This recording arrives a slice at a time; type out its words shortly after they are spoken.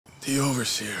The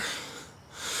overseer.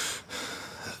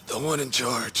 The one in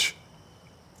charge.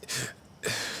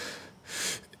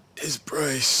 Is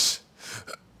Bryce.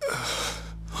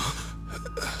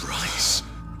 Bryce?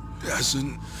 As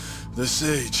in... The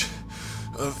Sage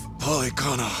of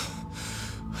Palekana.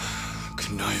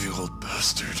 Conniving old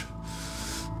bastard.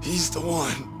 He's the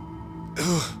one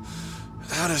who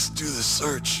had us do the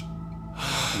search.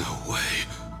 No way.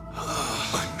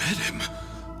 I met him.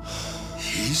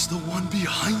 He's the one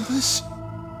behind this?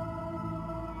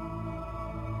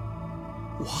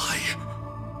 Why?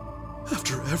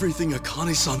 After everything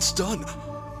Akane-san's done,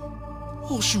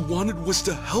 all she wanted was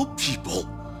to help people.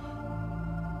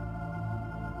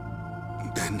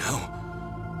 And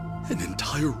now, an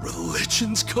entire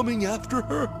religion's coming after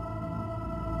her?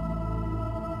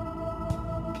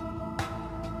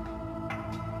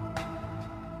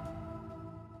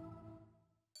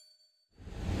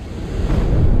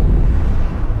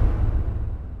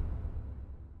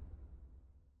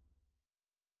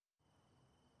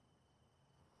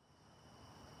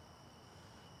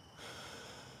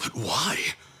 But why?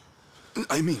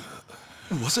 I mean,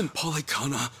 wasn't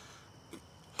Palekana...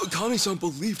 Akane-san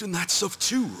believed in that stuff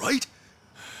too, right?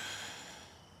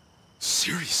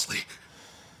 Seriously,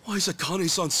 why is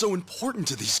Akane-san so important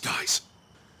to these guys?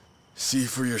 See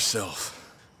for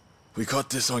yourself. We caught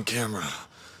this on camera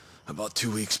about 2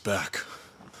 weeks back.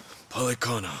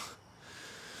 Palekana.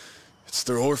 It's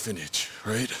their orphanage,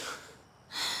 right?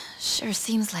 Sure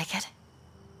seems like it.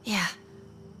 Yeah.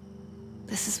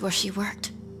 This is where she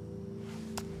worked.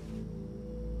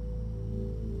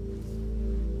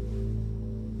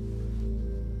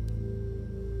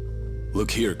 Look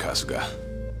here, Kasuga.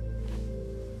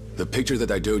 The picture that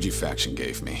Daidoji faction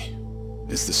gave me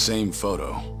is the same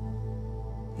photo.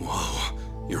 Whoa,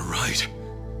 you're right.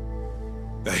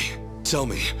 Hey, tell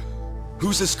me,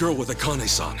 who's this girl with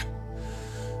Akane-san?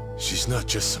 She's not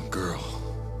just some girl.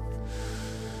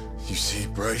 You see,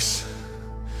 Bryce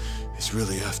is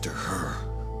really after her.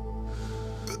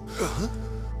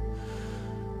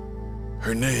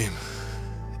 Her name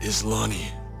is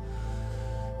Lani.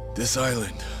 This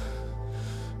island,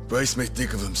 Bryce may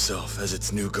think of himself as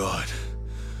its new god,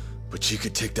 but she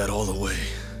could take that all away.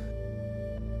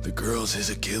 The girl's his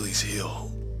Achilles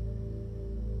heel.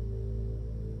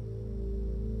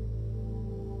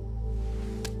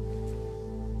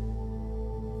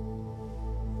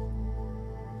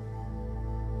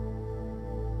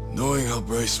 Knowing how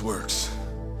Bryce works,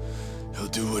 he'll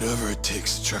do whatever it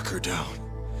takes to track her down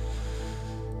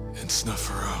and snuff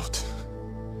her out.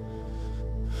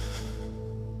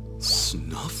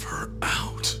 Snuff her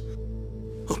out?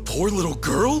 A poor little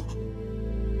girl?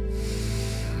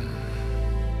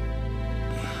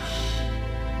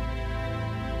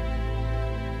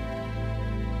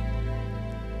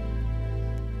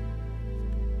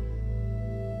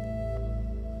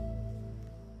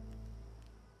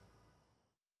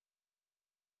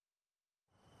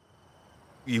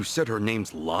 You said her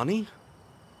name's Lani?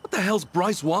 What the hell's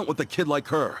Bryce want with a kid like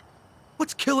her?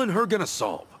 What's killing her gonna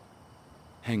solve?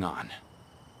 Hang on.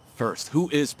 First, who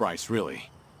is Bryce, really?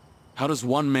 How does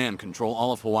one man control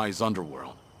all of Hawaii's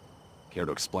underworld? Care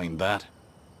to explain that?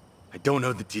 I don't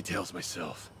know the details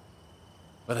myself.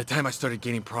 By the time I started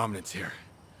gaining prominence here,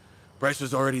 Bryce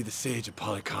was already the Sage of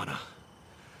Palekana,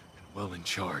 and well in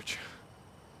charge.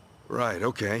 Right,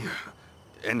 okay.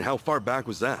 And how far back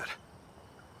was that?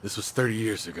 This was 30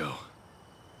 years ago.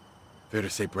 Fair to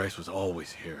say Bryce was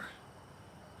always here.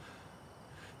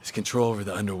 His control over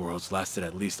the underworlds lasted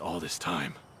at least all this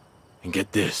time. And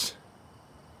get this.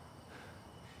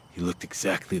 He looked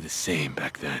exactly the same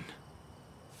back then.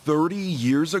 30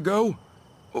 years ago?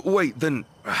 Wait, then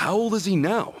how old is he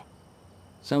now?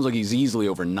 Sounds like he's easily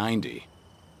over 90.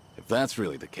 If that's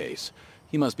really the case,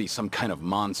 he must be some kind of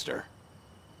monster.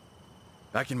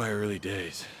 Back in my early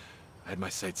days, I had my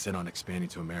sights set on expanding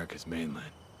to America's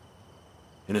mainland.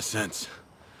 In a sense,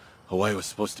 Hawaii was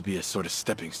supposed to be a sort of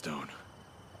stepping stone.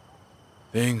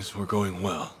 Things were going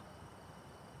well.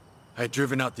 I had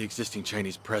driven out the existing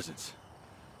Chinese presence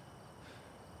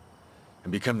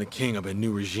and become the king of a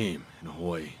new regime in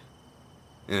Hawaii.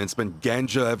 And it's been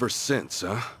Ganzhe ever since,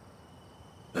 huh?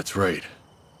 That's right.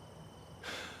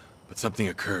 But something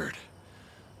occurred,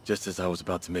 just as I was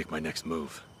about to make my next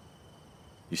move.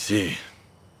 You see,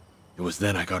 it was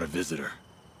then I got a visitor.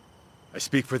 I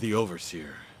speak for the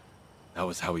Overseer. That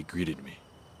was how he greeted me.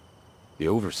 The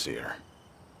Overseer?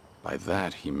 By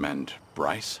that, he meant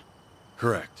Bryce?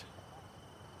 Correct.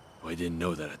 Well, I didn't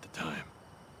know that at the time.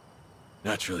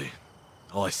 Naturally,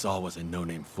 all I saw was a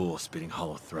no-name fool spitting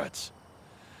hollow threats.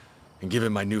 And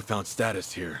given my newfound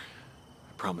status here,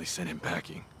 I promptly sent him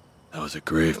packing. That was a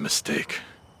grave mistake.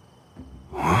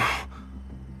 Huh?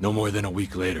 No more than a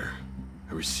week later,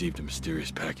 I received a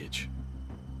mysterious package.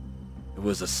 It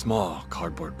was a small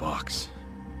cardboard box.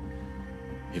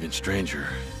 Even stranger,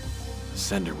 the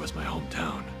sender was my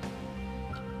hometown.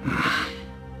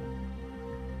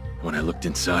 When I looked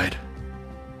inside,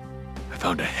 I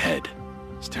found a head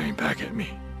staring back at me.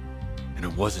 And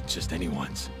it wasn't just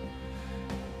anyone's.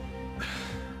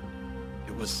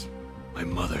 It was my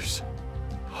mother's.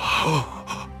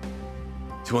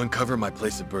 To uncover my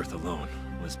place of birth alone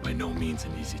was by no means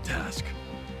an easy task.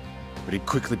 But he'd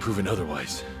quickly proven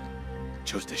otherwise.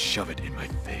 Chose to shove it in my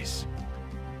face.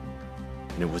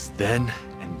 And it was then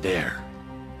and there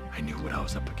I knew what I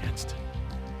was up against.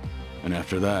 And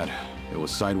after that, it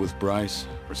was side with Bryce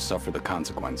or suffer the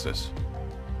consequences.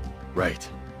 Right.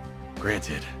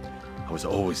 Granted, I was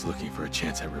always looking for a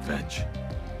chance at revenge.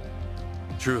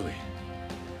 Truly,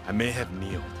 I may have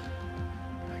kneeled,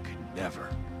 but I could never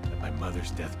let my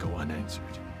mother's death go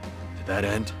unanswered. To that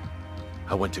end,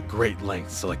 I went to great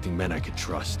lengths selecting men I could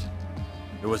trust.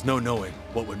 There was no knowing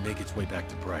what would make its way back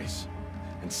to Bryce.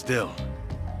 And still...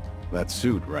 That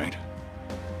suit, right?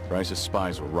 Bryce's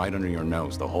spies were right under your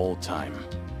nose the whole time.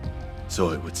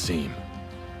 So it would seem.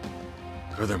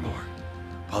 Furthermore,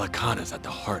 Palekana's at the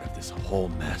heart of this whole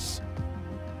mess.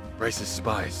 Bryce's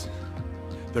spies,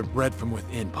 they're bred from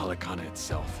within Palekana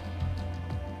itself.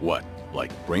 What,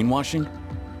 like brainwashing?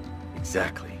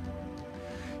 Exactly.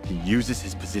 He uses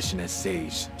his position as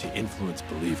Sage to influence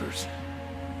believers.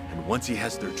 And once he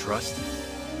has their trust,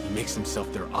 he makes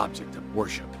himself their object of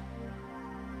worship.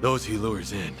 Those he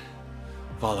lures in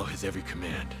follow his every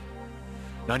command.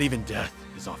 Not even death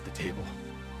is off the table,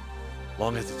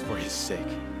 long as it's for his sake.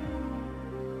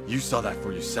 You saw that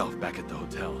for yourself back at the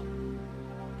hotel.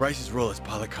 Bryce's role as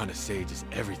Palekana Sage is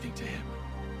everything to him.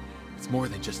 It's more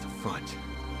than just a front,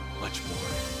 much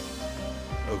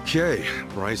more. Okay,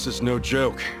 Bryce is no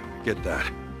joke. Get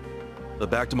that. But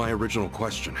back to my original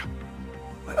question.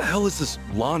 Why the hell is this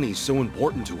Lani so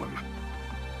important to him?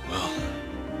 Well,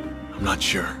 I'm not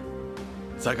sure.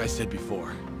 It's like I said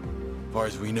before. As far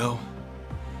as we know,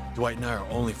 Dwight and I are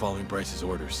only following Bryce's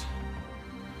orders.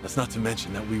 That's not to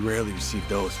mention that we rarely receive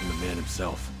those from the man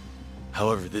himself.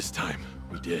 However, this time,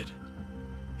 we did.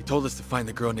 He told us to find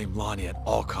the girl named Lani at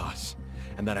all costs,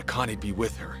 and that Akane be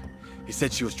with her. He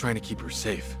said she was trying to keep her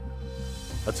safe.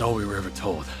 That's all we were ever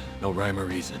told. No rhyme or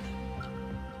reason.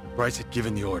 Bryce had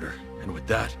given the order, and with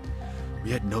that,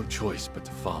 we had no choice but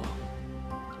to follow.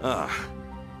 Ah,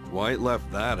 Dwight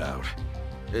left that out.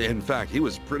 In fact, he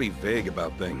was pretty vague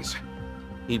about things.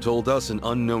 He told us an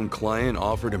unknown client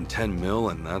offered him 10 mil,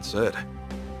 and that's it.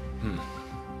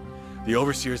 The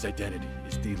Overseer's identity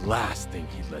is the last thing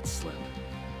he'd let slip.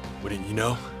 Wouldn't you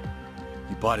know?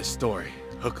 He bought his story,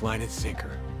 hook, line, and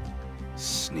sinker.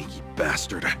 Sneaky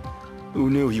bastard. Who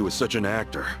knew he was such an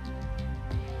actor?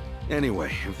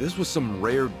 Anyway, if this was some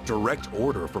rare direct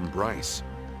order from Bryce,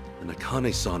 then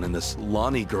Akane-san and this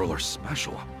Lani girl are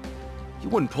special. He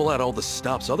wouldn't pull out all the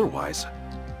stops otherwise.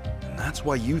 And that's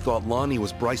why you thought Lani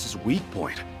was Bryce's weak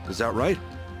point. Is that right?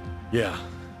 Yeah.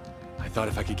 I thought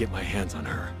if I could get my hands on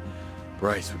her,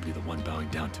 Bryce would be the one bowing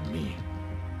down to me.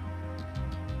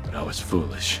 But I was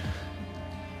foolish.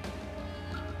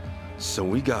 So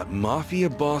we got mafia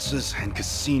bosses and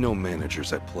casino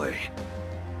managers at play.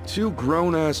 Two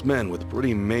grown-ass men with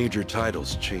pretty major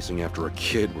titles chasing after a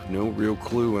kid with no real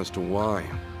clue as to why.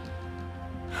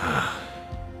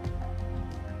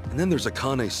 And then there's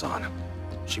Akane-san.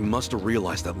 She must have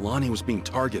realized that Lani was being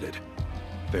targeted.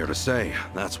 Fair to say,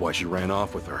 that's why she ran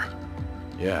off with her.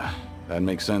 Yeah, that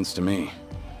makes sense to me.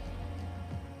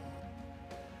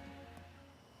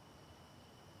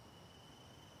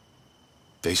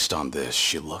 Based on this,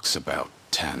 she looks about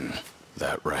 10.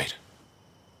 That right?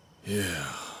 Yeah.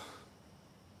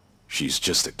 She's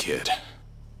just a kid.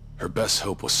 Her best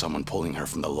hope was someone pulling her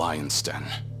from the lion's den.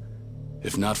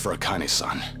 If not for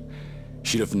Akane-san,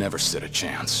 she'd have never stood a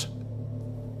chance.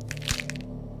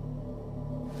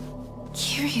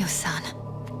 Kiryu-san.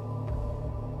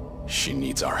 She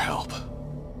needs our help.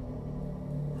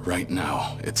 Right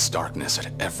now, it's darkness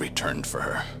at every turn for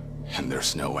her, and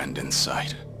there's no end in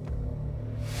sight.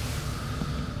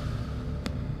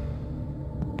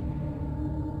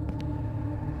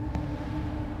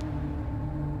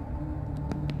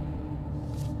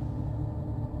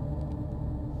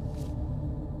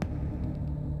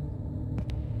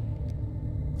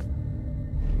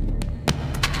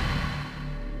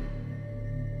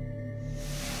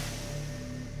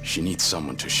 She needs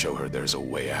someone to show her there's a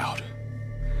way out.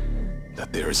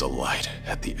 That there is a light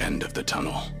at the end of the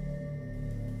tunnel.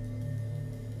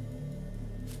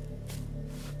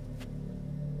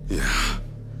 Yeah.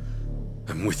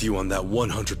 That I'm with you on that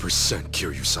 100%,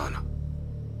 Kiryu-san.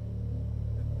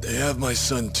 They have my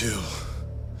son too.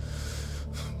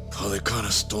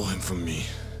 Palekana stole him from me.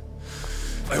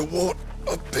 I won't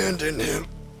abandon him.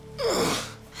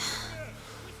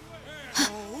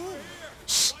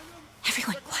 Shh!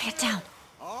 Everyone, quiet down.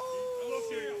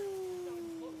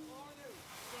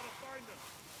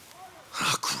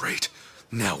 Oh, great.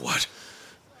 Now what?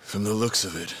 From the looks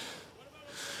of it,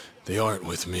 they aren't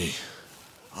with me.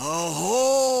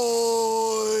 Ahoy!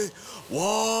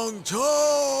 Wong Tou!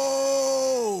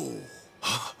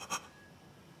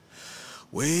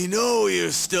 We know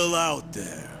you're still out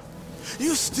there.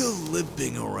 You're still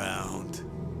limping around.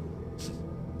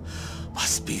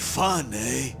 Must be fun,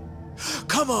 eh?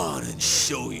 Come on and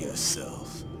show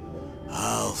yourself.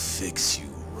 I'll fix you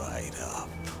right up.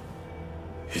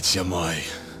 It's Yamai.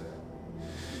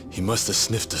 He must have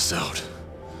sniffed us out.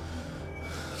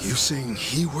 You saying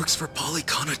he works for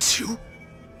Palekana too?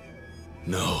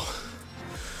 No.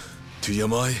 To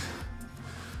Yamai,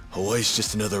 Hawaii's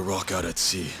just another rock out at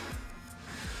sea.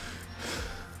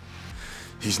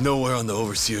 He's nowhere on the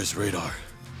Overseer's radar.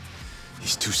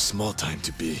 He's too small-time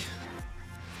to be.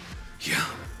 Yeah.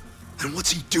 And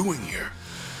what's he doing here?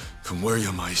 From where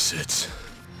Yamai sits,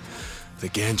 the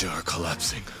Ganzhe are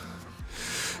collapsing.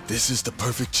 This is the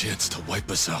perfect chance to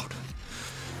wipe us out.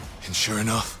 And sure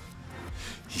enough,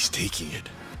 he's taking it.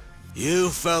 You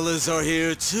fellas are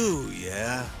here too,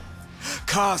 yeah?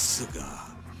 Kasuga,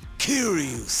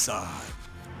 Kiryu-san.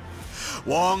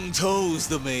 Wong Tou's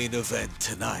the main event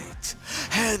tonight.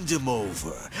 Hand him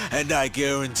over, and I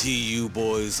guarantee you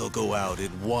boys will go out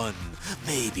in 1,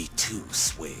 maybe 2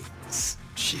 swings.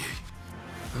 Gee,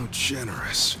 how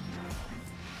generous.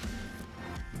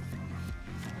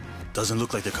 Doesn't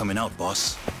look like they're coming out,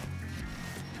 boss.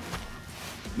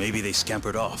 Maybe they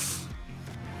scampered off.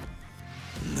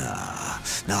 Nah,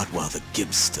 not while the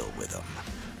Gimp's still with them.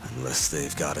 Unless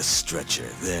they've got a stretcher,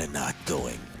 they're not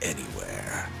going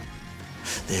anywhere.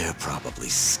 They're probably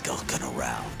skulking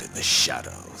around in the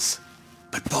shadows.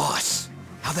 But boss,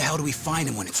 how the hell do we find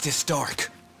him when it's this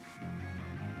dark?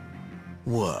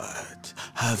 What?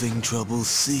 Having trouble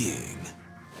seeing?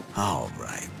 All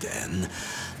right then,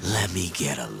 let me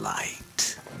get a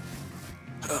light.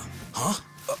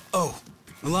 Oh,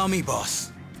 allow me,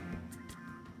 boss.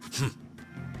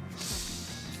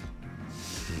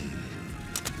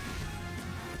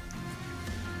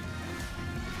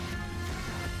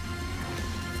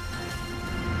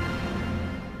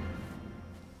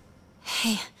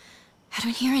 Hey, I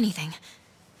don't hear anything.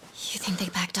 You think they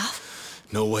backed off?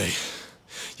 No way.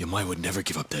 Yamai would never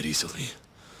give up that easily.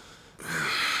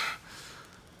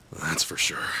 That's for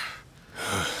sure.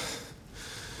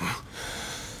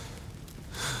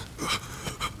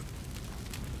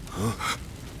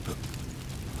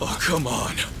 Oh, come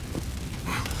on.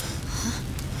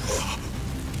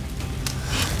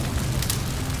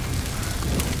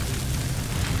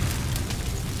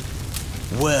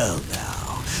 Well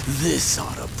now, this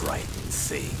ought to brighten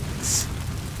things.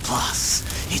 Plus,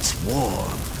 it's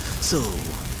warm, so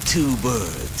 2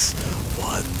 birds,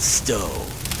 1 stone.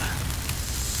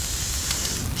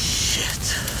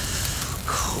 Shit,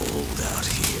 cold out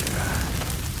here.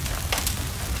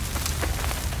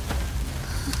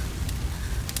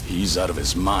 He's out of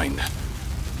his mind.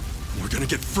 We're gonna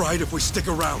get fried if we stick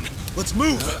around. Let's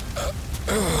move!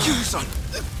 Kiryu-san!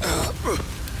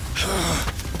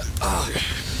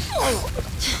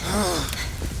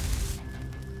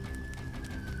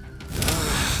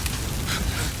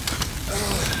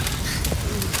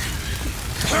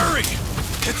 Hurry!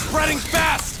 It's spreading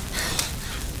fast!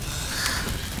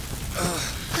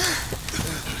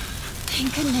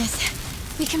 Thank goodness.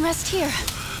 We can rest here.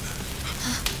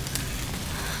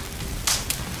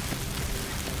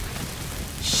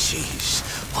 Sheesh,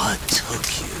 what took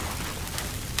you?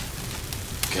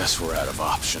 Guess we're out of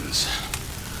options.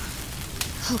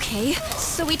 Okay,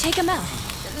 so we take him out.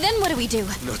 Then what do we do?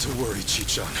 Not to worry,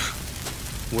 Chi-chan.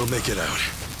 We'll make it out.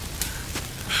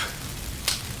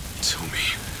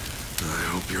 Tomi, I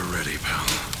hope you're ready, pal.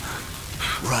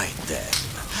 Right then.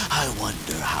 I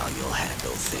wonder how you'll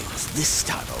handle things this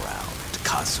time around,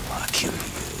 Kasuga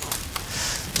Kiryu.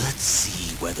 Let's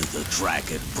see whether the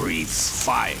dragon breathes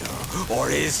fire or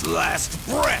his last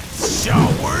breath,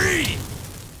 shall we?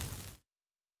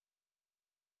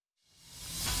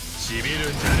 The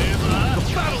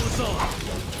battle is on!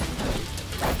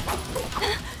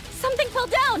 Something fell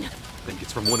down! I think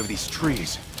it's from one of these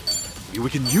trees. Maybe we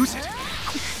can use it.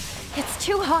 It's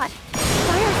too hot.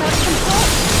 Fire's out of control.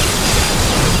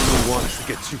 I don't want us to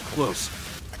get too close.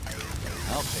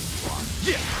 I'll take you on.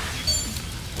 Yeah!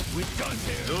 With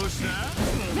Ganzhe.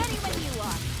 Ready when you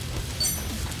are.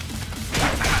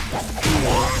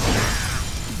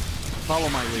 Follow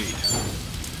my lead.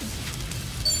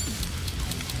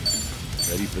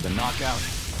 Ready for the knockout?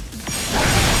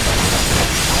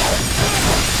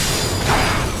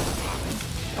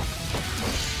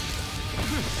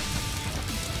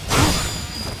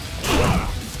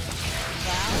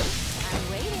 I'm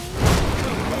waiting.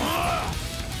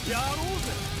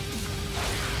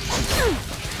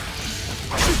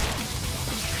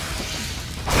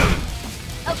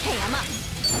 Okay, I'm up.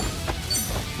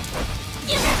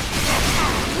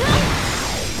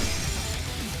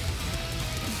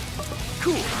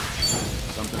 Cool.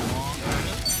 Something wrong?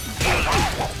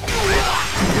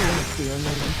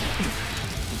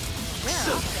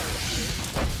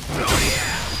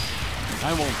 I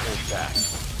won't hold back.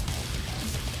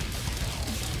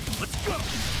 Let's go.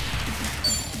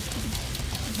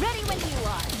 Ready when you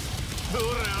are.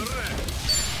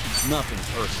 Nothing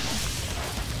personal.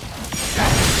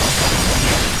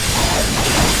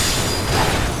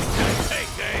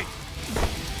 Hey.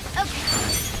 Okay.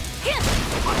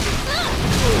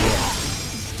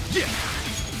 Yeah.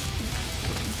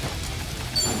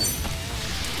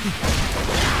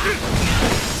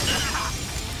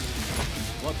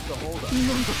 What's the hold up?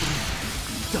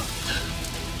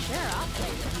 Sure, I'll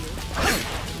play with you.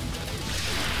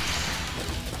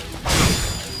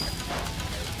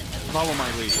 Follow my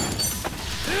lead.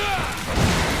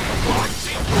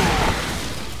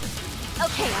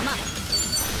 Okay, I'm up.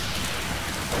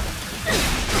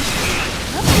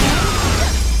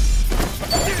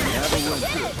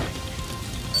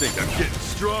 Think I'm getting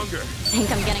stronger. Think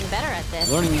I'm getting better at this.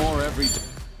 Learning more every day.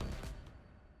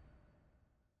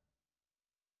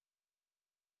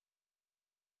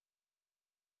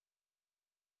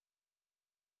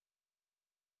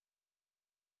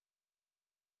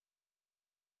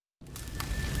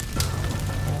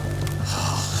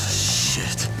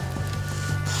 Shit.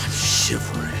 I'm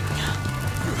shivering.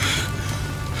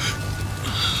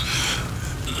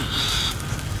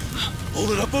 Hold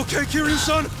it up okay,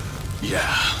 Kiryu-san?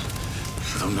 Yeah,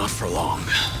 though not for long.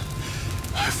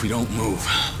 If we don't move,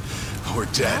 we're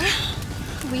dead.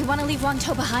 We want to leave Wong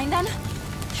Tou behind then?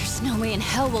 There's no way in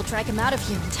hell we'll drag him out of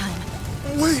here in time.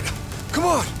 Wait! Come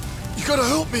on! You gotta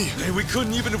help me! Hey, we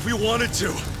couldn't even if we wanted to.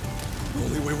 The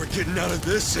only way we're getting out of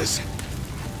this is...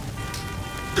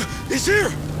 He's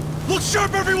here! Look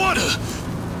sharp, everyone!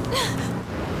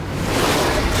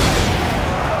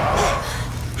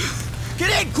 Get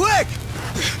in, quick!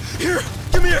 Here,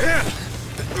 give me a hand!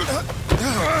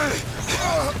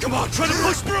 Come on, try to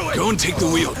push through it! Go and take the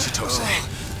wheel, Chitose.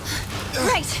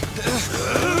 Right!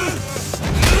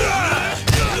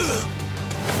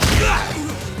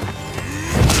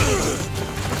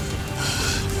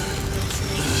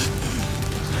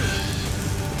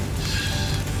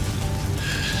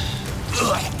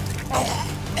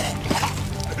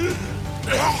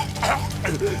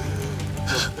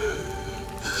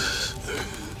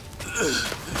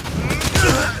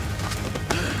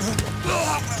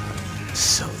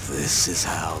 So this is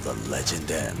how the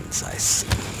legend ends, I see.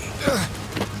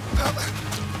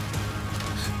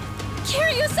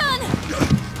 Kiryu-san!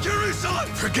 Kiryu-san!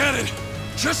 Forget it!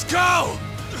 Just go!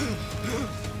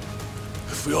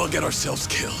 If we all get ourselves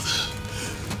killed,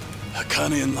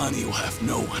 Akane and Lani will have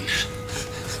no one.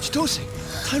 Chitose,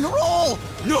 time to roll!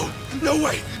 No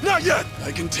way! Not yet!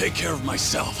 I can take care of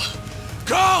myself.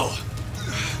 Go!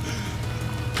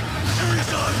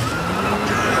 Kiryu-san!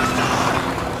 Kiryu-san!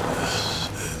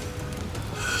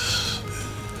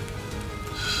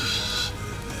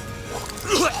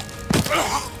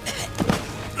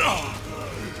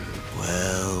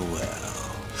 Well.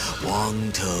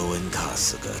 Wong Tou and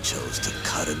Kasuga chose to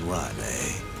cut and run,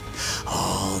 eh?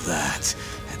 All that,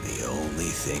 and the only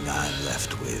thing I'm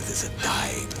left with is a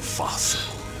dying fossil.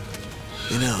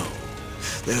 You know,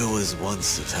 there was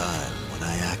once a time when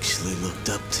I actually looked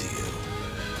up to you.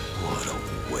 What a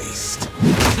waste.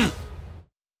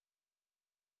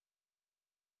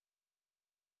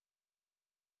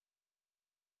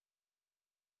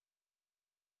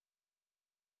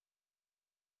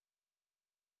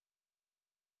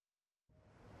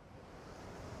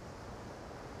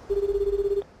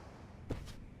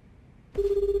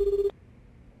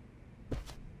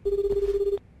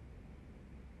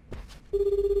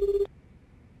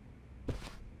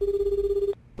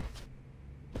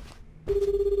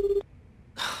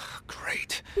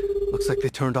 Great. Looks like they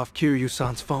turned off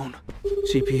Kiryu-san's phone.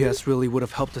 GPS really would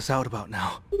have helped us out about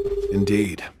now.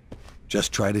 Indeed.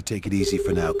 Just try to take it easy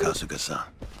for now, Kasuga-san.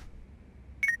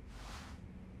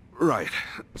 Right.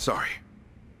 Sorry.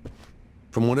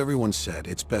 From what everyone said,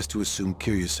 it's best to assume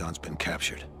Kiryu-san's been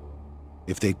captured.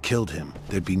 If they'd killed him,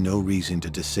 there'd be no reason to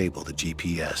disable the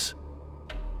GPS.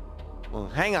 Well,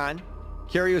 hang on.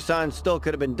 Kiryu-san still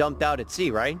could have been dumped out at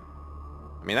sea, right?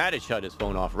 I mean, that'd shut his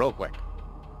phone off real quick.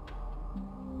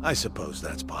 I suppose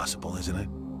that's possible, isn't it?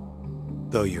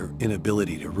 Though your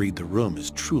inability to read the room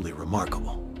is truly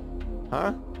remarkable.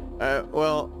 Huh?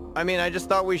 Well, I mean, I just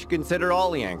thought we should consider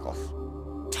all the angles.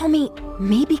 Tommy,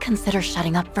 maybe consider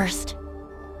shutting up first.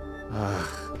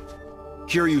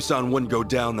 Kiryu-san wouldn't go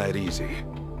down that easy.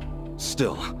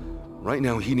 Still, right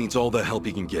now he needs all the help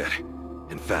he can get.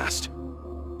 And fast.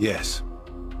 Yes.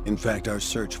 In fact, our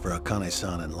search for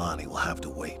Akane-san and Lani will have to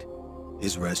wait.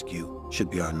 His rescue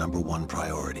should be our #1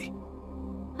 priority.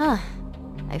 Huh.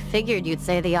 I figured you'd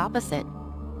say the opposite.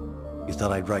 You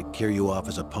thought I'd write Kiryu off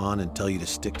as a pawn and tell you to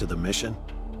stick to the mission?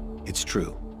 It's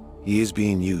true. He is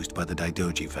being used by the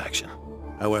Daidoji faction.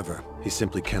 However, he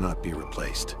simply cannot be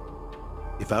replaced.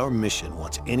 If our mission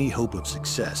wants any hope of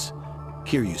success,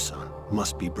 Kiryu-san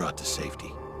must be brought to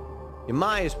safety.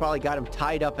 Yamai has probably got him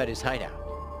tied up at his hideout.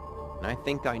 And I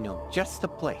think I know just the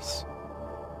place.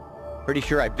 Pretty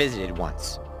sure I visited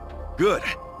once. Good.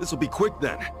 This'll be quick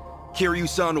then.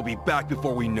 Kiryu-san will be back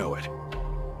before we know it.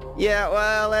 Yeah,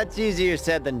 well, that's easier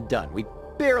said than done. We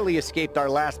barely escaped our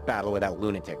last battle with that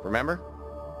lunatic, remember?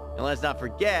 And let's not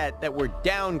forget that we're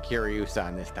down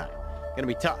Kiryu-san this time. Gonna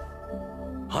be tough.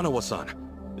 Hanawa-san,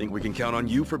 think we can count on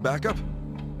you for backup?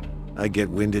 I get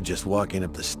winded just walking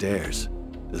up the stairs.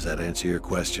 Does that answer your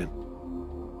question?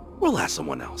 We'll ask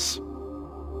someone else.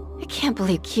 I can't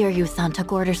believe Kiryu-san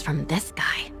took orders from this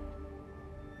guy.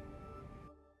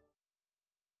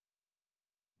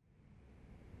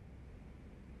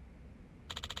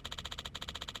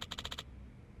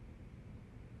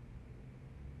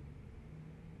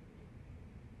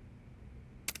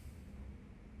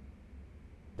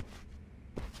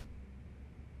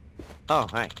 Oh,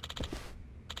 hi.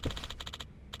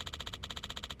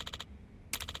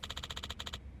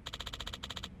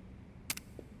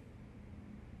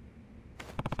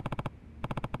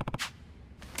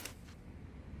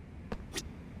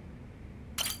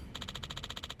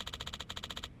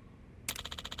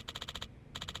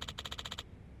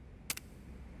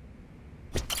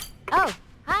 Oh,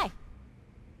 hi.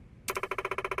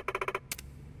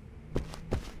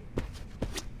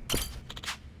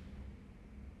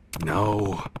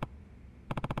 No.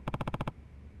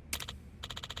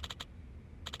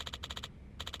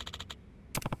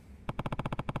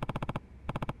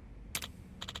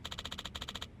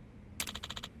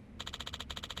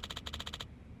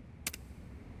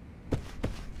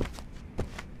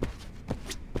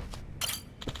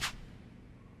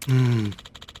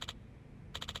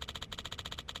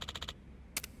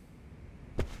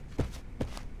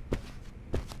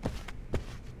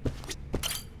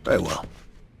 Very well.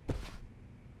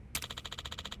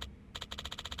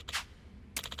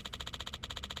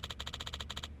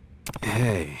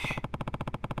 Hey.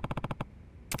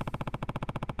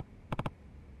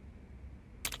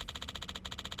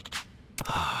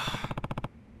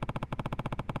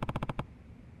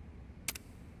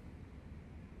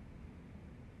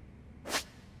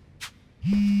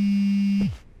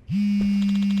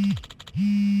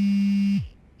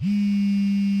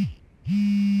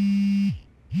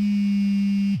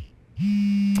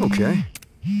 Okay.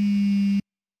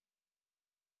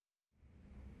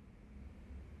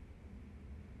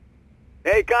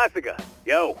 Hey, Kasuga.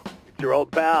 Yo, it's your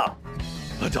old pal.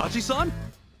 Adachi-san?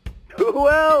 Who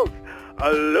else?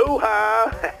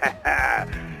 Aloha!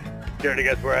 Care to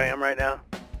guess where I am right now?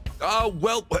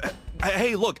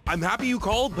 Hey, look, I'm happy you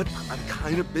called, but I'm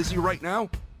kind of busy right now.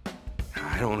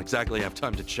 I don't exactly have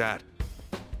time to chat.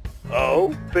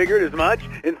 Oh, figured as much.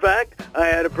 In fact, I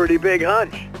had a pretty big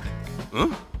hunch. Huh?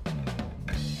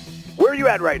 Where are you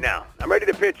at right now? I'm ready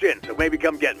to pitch in, so maybe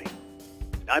come get me.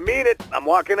 I mean it. I'm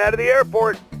walking out of the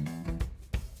airport.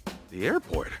 The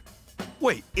airport?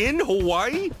 Wait, in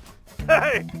Hawaii?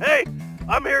 Hey,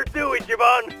 I'm here too,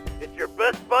 Ichiban. It's your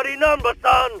best buddy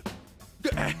Nanba-san.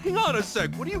 Hang on a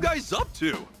sec, what are you guys up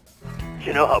to?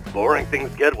 You know how boring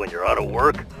things get when you're out of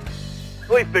work?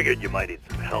 We figured you might need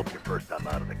some help your first time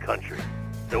out of the country.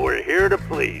 So we're here to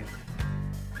please.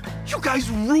 You guys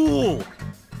rule!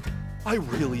 I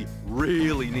really,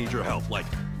 really need your help, like,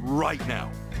 right now.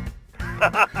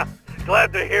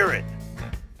 Glad to hear it.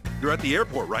 You're at the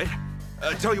airport, right?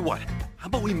 Tell you what, how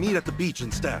about we meet at the beach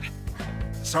instead?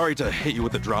 Sorry to hit you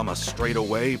with the drama straight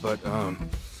away, but,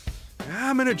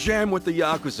 I'm in a jam with the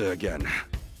Yakuza again.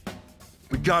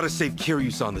 We gotta save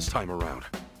Kiryu-san this time around.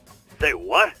 Say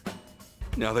what?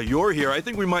 Now that you're here, I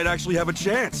think we might actually have a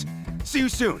chance. See you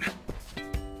soon.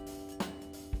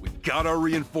 We got our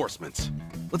reinforcements.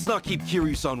 Let's not keep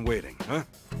Kiryu-san waiting, huh?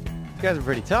 You guys are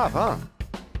pretty tough, huh?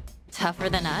 Tougher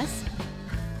than us?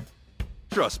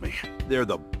 Trust me, they're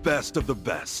the best of the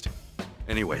best.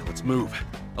 Anyway, let's move.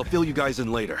 I'll fill you guys in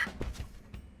later.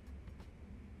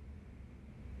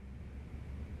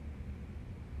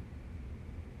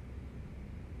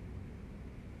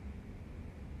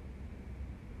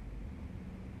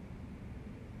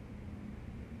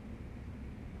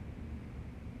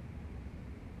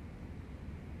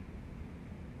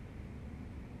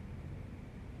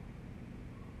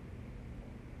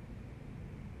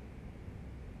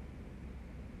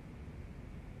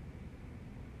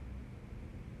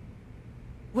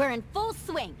 We're in full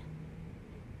swing.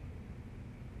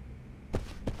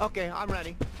 Okay, I'm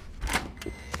ready.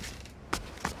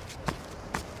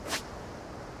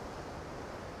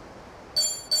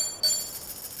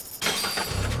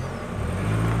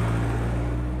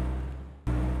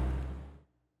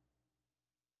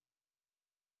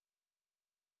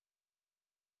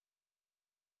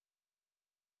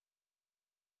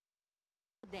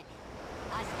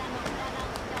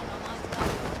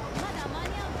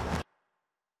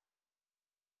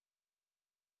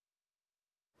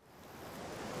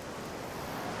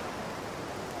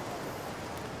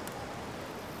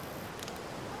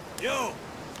 Yo,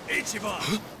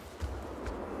 Ichiban!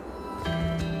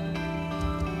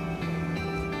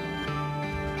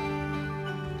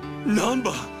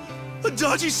 Nanba!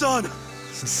 Adachi-san!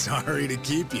 Sorry to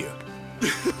keep you.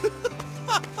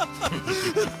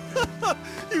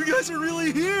 You guys are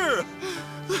really here!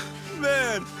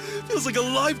 Man, feels like a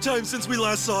lifetime since we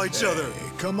last saw each other.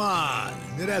 Come on,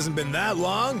 it hasn't been that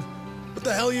long. What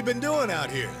the hell you been doing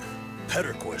out here?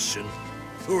 Better question.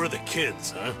 Who are the kids,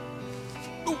 huh?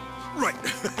 Oh, right.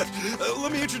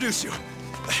 Let me introduce you.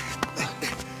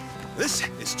 This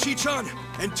is Chi-chan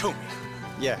and Tomi.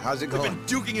 Yeah, how's it going? We've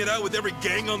been duking it out with every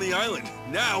gang on the island.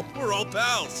 Now, we're all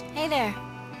pals. Hey there.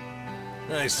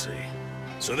 I see.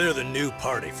 So they're the new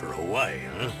party for Hawaii,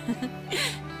 huh?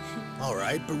 All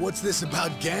right, but what's this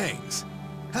about gangs?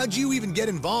 How'd you even get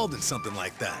involved in something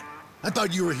like that? I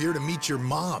thought you were here to meet your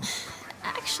mom.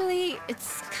 Actually,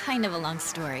 it's kind of a long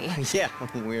story. Yeah,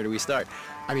 where do we start?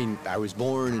 I mean, I was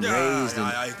born and raised in...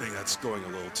 I think that's going a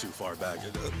little too far back.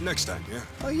 Next time, yeah?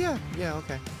 Oh, yeah,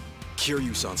 okay.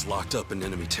 Kiryu-san's locked up in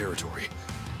enemy territory.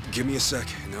 Give me a sec,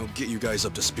 and I'll get you guys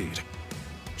up to speed.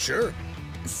 Sure.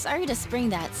 Sorry to spring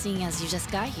that, seeing as you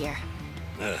just got here.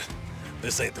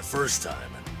 This ain't the first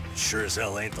time, and it sure as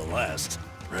hell ain't the last,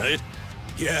 right?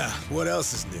 Yeah, what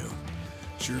else is new?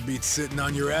 Sure beats sitting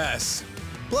on your ass.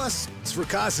 Plus, it's for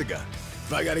Kasuga.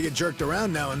 If I gotta get jerked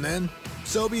around now and then,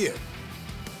 so be it.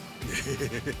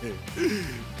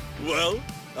 Well,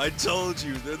 I told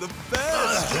you, they're the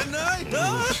best, didn't I?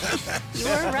 You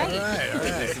were right. All right.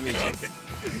 Nice to meet you.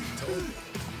 Told you.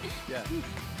 Yeah.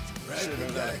 Right,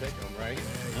 big guy. Right?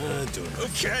 Doing it.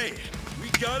 Okay, we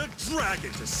got a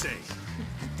dragon to save.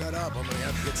 Keep that up, I'm gonna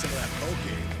have to get some of that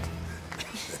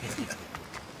poke.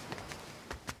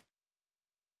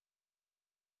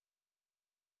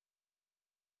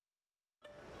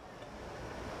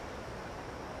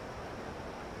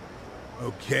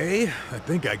 Okay, I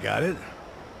think I got it.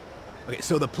 Okay,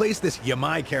 so the place this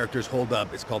Yamai character's holed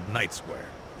up is called Night Square.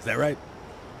 Is that right?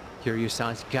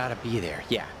 Kiryu-san's gotta be there,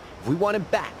 yeah. If we want him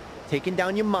back, taking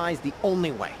down Yamai's the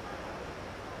only way.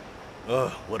 Oh,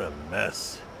 what a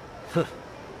mess.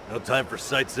 No time for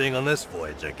sightseeing on this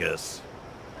voyage, I guess.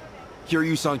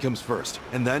 Kiryu-san comes first,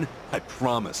 and then, I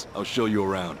promise, I'll show you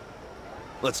around.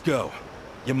 Let's go.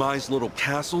 Yamai's little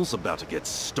castle's about to get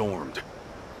stormed.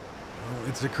 Well,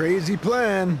 it's a crazy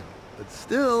plan, but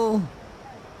still...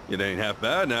 It ain't half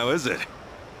bad now, is it?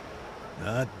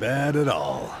 Not bad at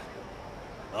all.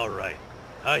 All right.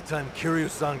 High time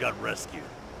Kiryu-san got rescued.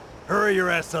 Hurry your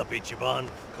ass up, Ichiban.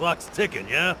 Clock's ticking,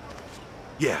 yeah?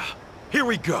 Yeah, here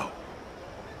we go.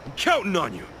 I'm counting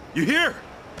on you. You hear?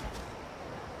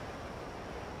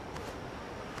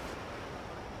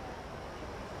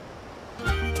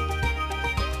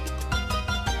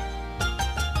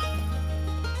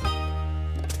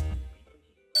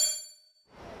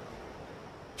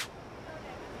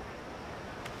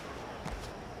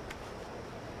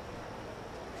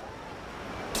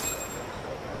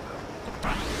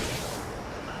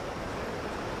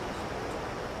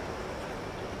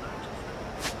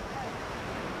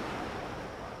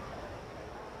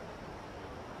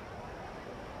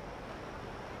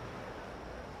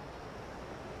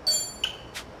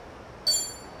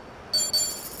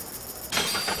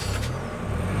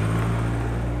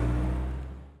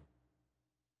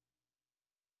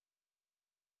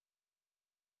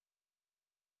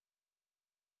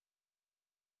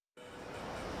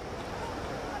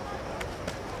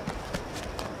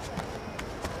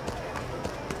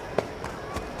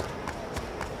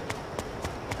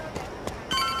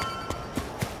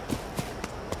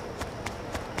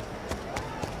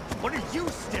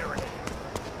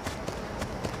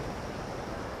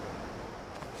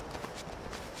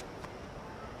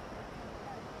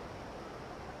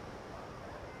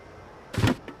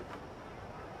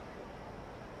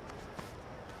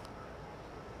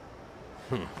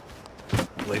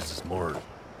 Place is more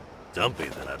dumpy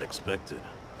than I'd expected.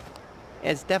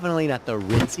 It's definitely not the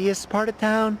rinsiest part of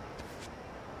town.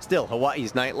 Still,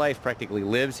 Hawaii's nightlife practically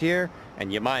lives here,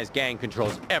 and Yamai's gang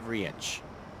controls every inch.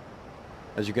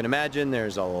 As you can imagine,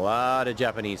 there's a lot of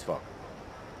Japanese folk.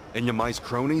 And Yamai's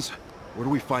cronies? Where do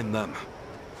we find them?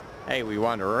 Hey, we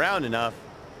wander around enough,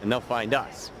 and they'll find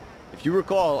us. If you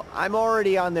recall, I'm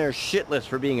already on their shit list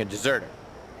for being a deserter.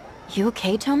 You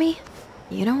okay, Tommy?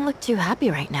 You don't look too happy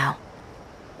right now.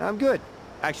 I'm good.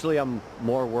 Actually, I'm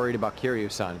more worried about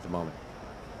Kiryu-san at the moment.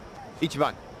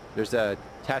 Ichiban, there's a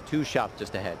tattoo shop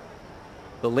just ahead.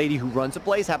 The lady who runs the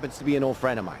place happens to be an old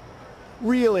friend of mine.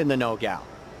 Real in-the-know gal.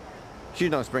 She's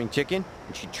no spring chicken,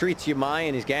 and she treats Yamai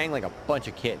and his gang like a bunch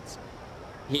of kids.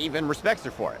 He even respects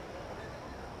her for it.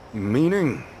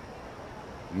 Meaning?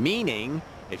 Meaning,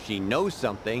 if she knows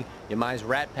something, Yamai's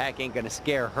rat pack ain't gonna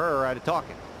scare her out of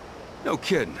talking. No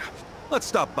kidding. Let's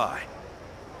stop by.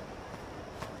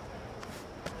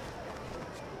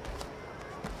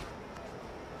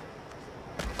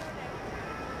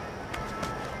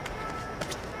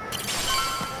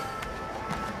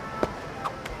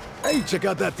 Hey, check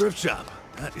out that thrift shop.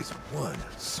 That is one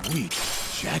sweet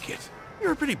jacket.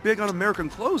 You're pretty big on American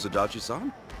clothes,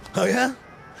 Adachi-san. Oh, yeah?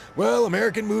 Well,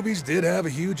 American movies did have a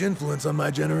huge influence on my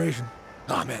generation.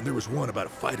 Oh, man, there was one about a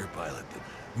fighter pilot that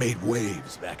made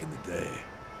waves back in the day.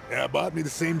 Yeah, bought me the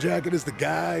same jacket as the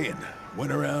guy and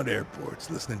went around airports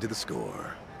listening to the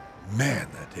score. Man,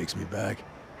 that takes me back.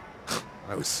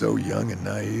 I was so young and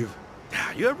naive.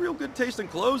 Yeah, you have real good taste in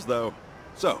clothes, though.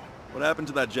 So, what happened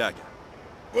to that jacket?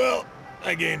 Well,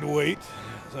 I gained weight,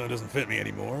 so it doesn't fit me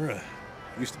anymore.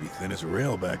 I used to be thin as a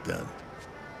rail back then.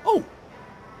 Oh!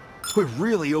 We're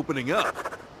really opening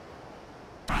up.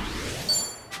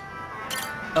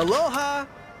 Aloha!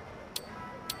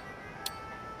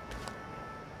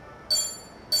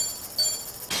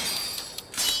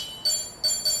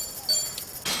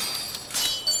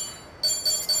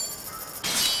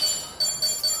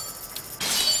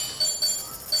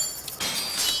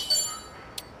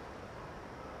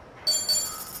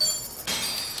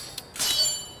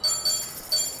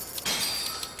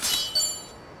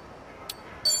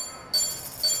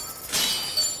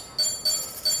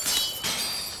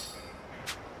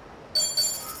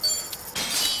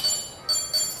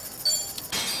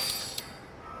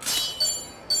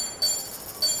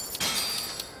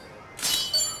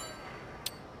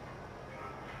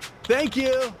 Thank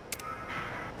you!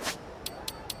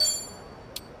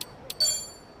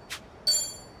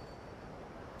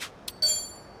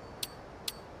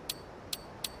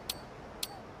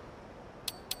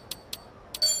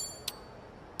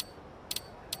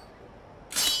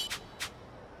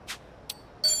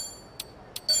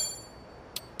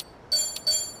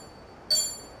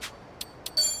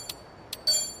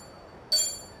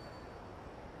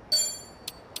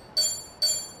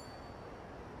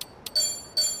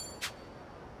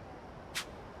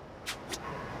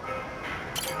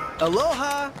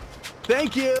 Aloha!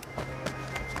 Thank you!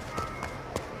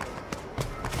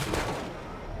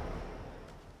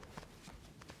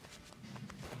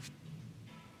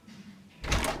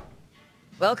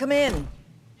 Welcome in.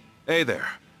 Hey there.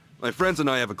 My friends and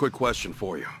I have a quick question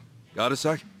for you. Got a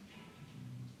sec?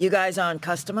 You guys aren't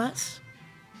customers?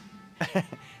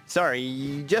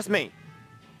 Sorry, just me.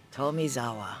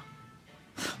 Tomizawa.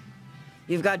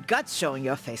 You've got guts showing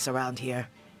your face around here.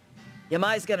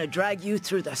 Yamai's gonna drag you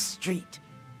through the street.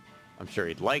 I'm sure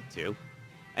he'd like to.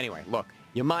 Anyway, look,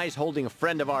 Yamai's holding a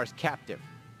friend of ours captive.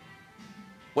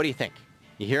 What do you think?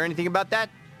 You hear anything about that?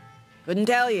 Couldn't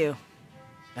tell you.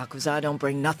 Yakuza don't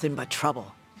bring nothing but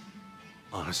trouble.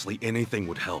 Honestly, anything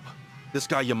would help. This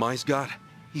guy Yamai's got,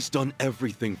 he's done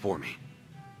everything for me.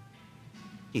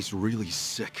 He's really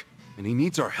sick, and he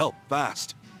needs our help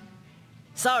fast.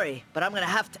 Sorry, but I'm gonna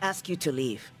have to ask you to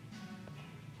leave.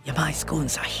 Yamai's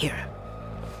goons are here.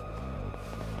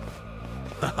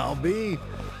 I'll be.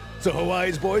 So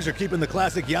Hawaii's boys are keeping the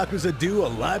classic Yakuza do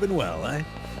alive and well, eh?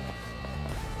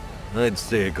 I'd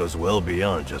say it goes well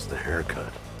beyond just a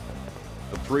haircut.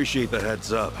 Appreciate the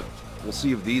heads up. We'll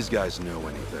see if these guys know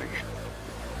anything.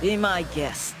 Be my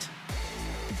guest.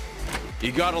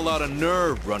 You got a lot of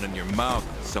nerve running your mouth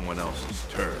on someone else's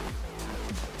turf.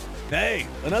 Hey,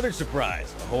 another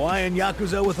surprise. A Hawaiian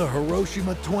Yakuza with a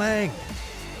Hiroshima twang.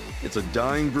 It's a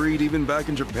dying breed even back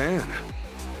in Japan.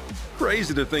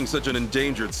 Crazy to think such an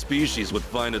endangered species would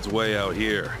find its way out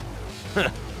here.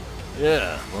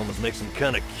 Yeah, almost makes him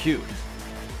kinda cute.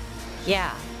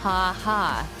 Yeah, ha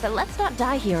ha. But let's not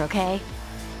die here, okay?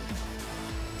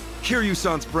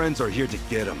 Kiryu-san's friends are here to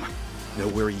get him. Know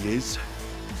where he is?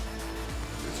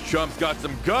 This chump's got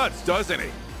some guts, doesn't he?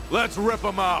 Let's rip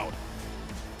them out!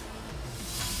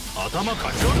 Right,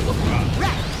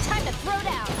 time to throw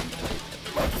down.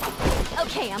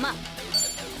 Okay, I'm up.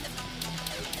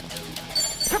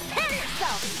 Prepare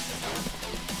yourself!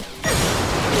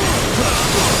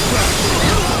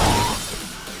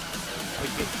 We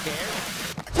get scared?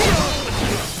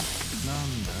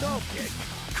 Okay,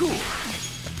 cool.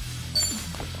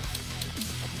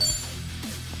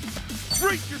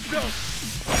 Brace yourself!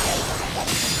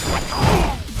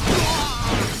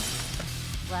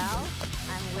 Well,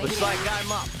 I'm waiting. Looks like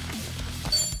I'm up.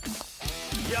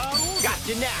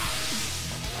 Gotcha now.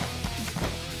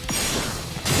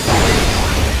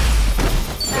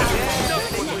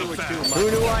 Who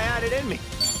knew I had it in me?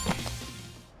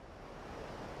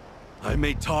 I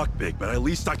may talk big, but at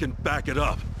least I can back it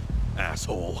up,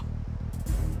 asshole.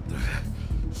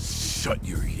 Shut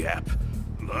your yap.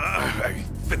 I ain't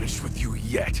finished with you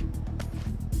yet.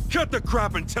 Cut the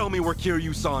crap and tell me where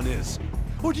Kiryu-san is.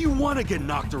 Or do you want to get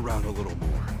knocked around a little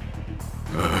more?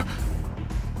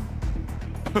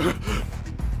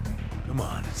 Come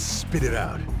on, spit it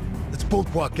out. Let's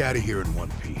both walk out of here in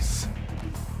one piece.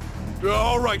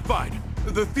 All right, fine.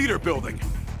 The theater building.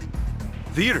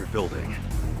 Theater building?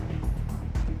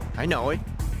 I know it.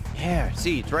 Yeah,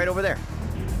 see, it's right over there.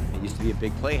 It used to be a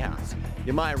big playhouse.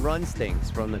 Yamai runs things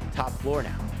from the top floor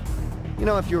now. You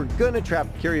know, if you were gonna trap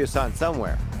Kiryu-san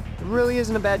somewhere, it really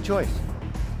isn't a bad choice.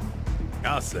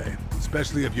 I'll say,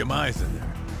 especially if Yamai's in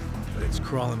there. But it's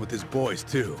crawling with his boys,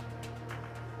 too.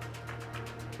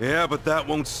 Yeah, but that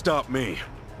won't stop me.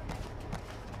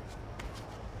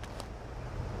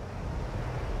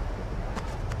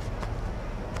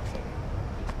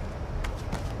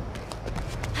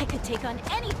 I could take on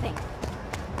anything.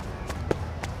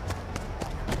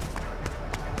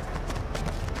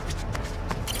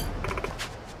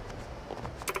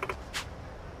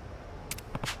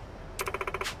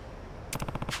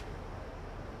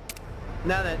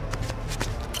 Now then.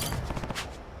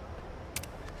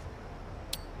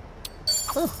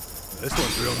 Oh, this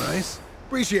one's real nice.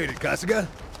 Appreciate it, Kasuga.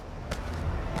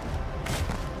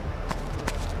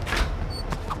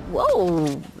 Whoa,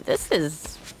 this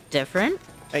is different.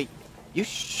 Hey, you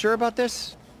sure about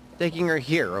this? Taking her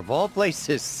here, of all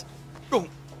places.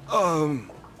 Oh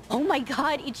my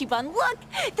god, Ichiban, look!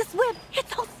 This whip,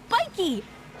 it's all spiky!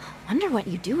 Wonder what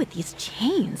you do with these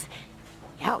chains.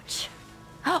 Ouch.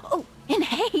 Oh, and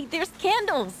hey, there's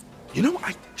candles! You know,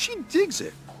 she digs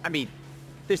it. I mean,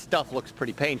 this stuff looks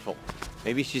pretty painful.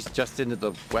 Maybe she's just into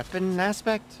the weapon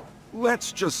aspect?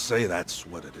 Let's just say that's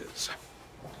what it is.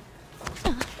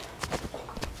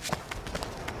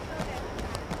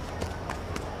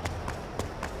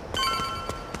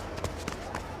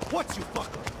 What you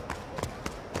fucker?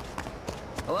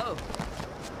 Hello?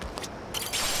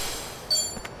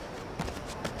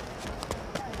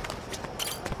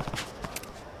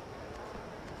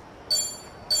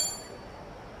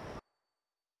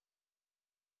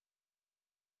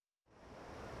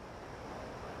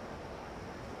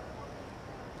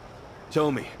 Tell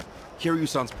me,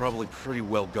 Kiryu-san's probably pretty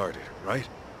well guarded, right?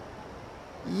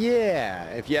 Yeah,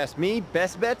 if you ask me,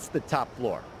 best bet's the top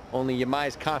floor. Only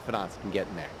Yamai's confidants can get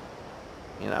in there.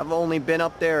 And I've only been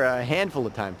up there a handful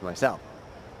of times myself.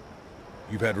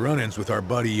 You've had run-ins with our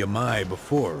buddy Yamai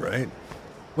before, right?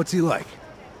 What's he like?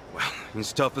 Well,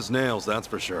 he's tough as nails, that's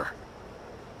for sure.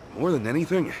 More than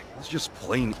anything, he's just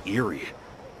plain eerie.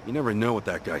 You never know what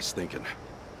that guy's thinking.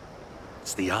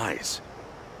 It's the eyes.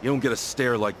 You don't get a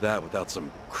stare like that without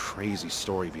some crazy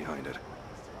story behind it.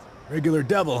 Regular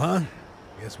devil, huh?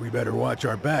 Guess we better watch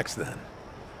our backs then.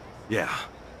 Yeah,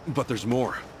 but there's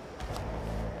more.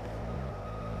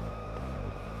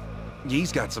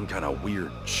 He's got some kind of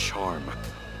weird charm.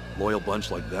 Loyal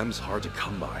bunch like them's hard to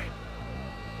come by.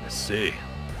 I see.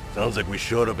 Sounds like we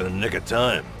showed up in the nick of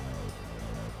time.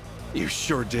 You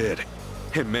sure did.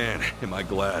 Hey man, am I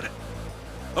glad.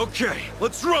 Okay,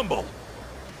 let's rumble!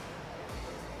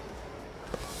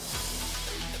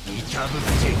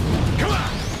 Come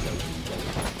on!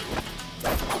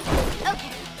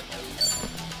 Okay.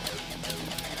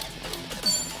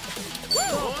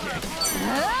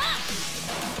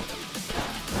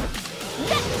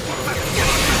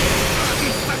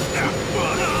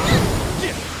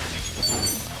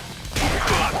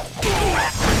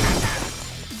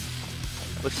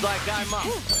 Looks like I'm up.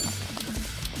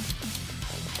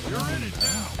 You're in it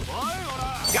now.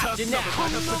 Gotcha now.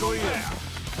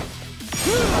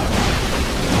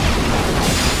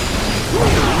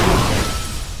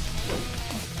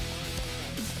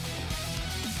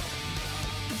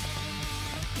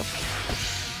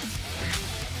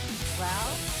 Well,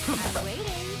 I'm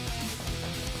waiting.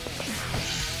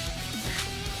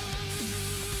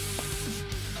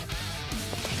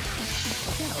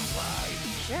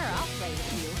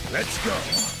 Let's go.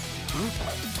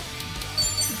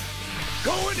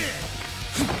 Going in.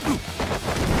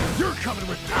 You're coming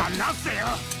with me. Not there.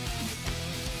 Are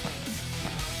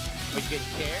you getting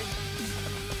scared?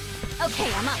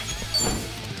 Okay, I'm up.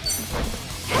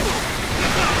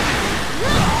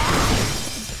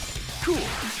 Cool.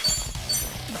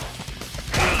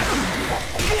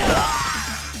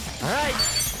 All right.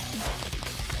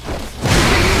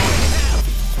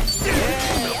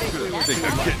 Things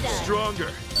are getting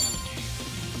stronger.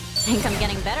 Think I'm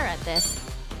getting better at this.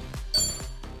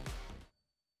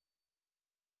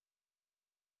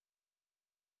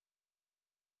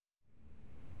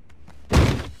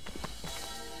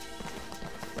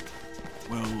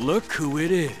 Well, look who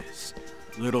it is.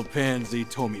 Little pansy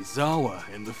Tomizawa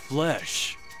in the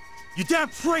flesh. You damn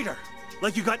traitor!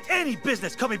 Like you got any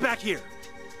business coming back here!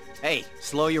 Hey,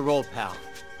 slow your roll, pal.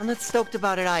 I'm not stoked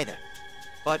about it either.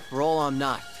 But for all I'm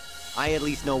not, I at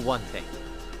least know one thing.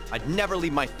 I'd never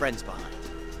leave my friends behind.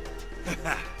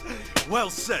 Well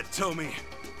said, Tomi.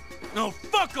 No,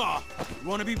 fuck off! You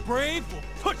wanna be brave? We'll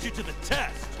put you to the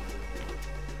test!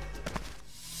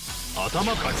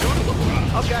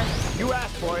 Okay, you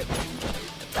asked for it.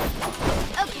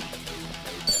 Okay.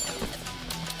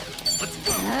 Let's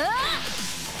go!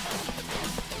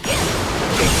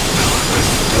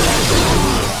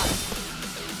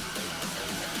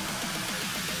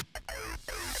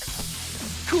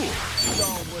 Cool.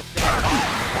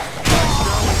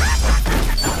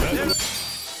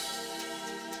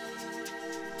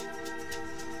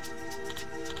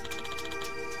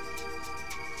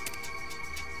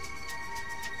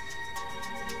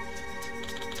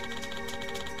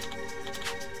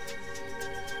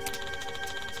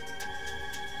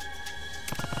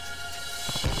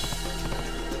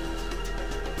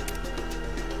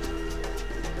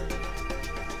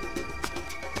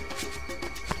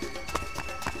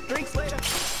 Drinks later.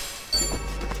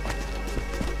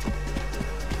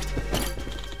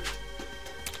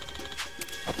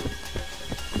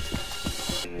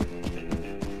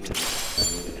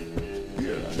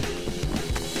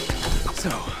 So,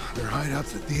 their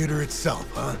hideout's the theater itself,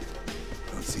 huh?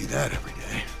 Don't see that every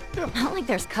day. Not like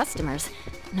there's customers.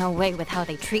 No way with how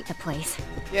they treat the place.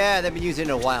 Yeah, they've been using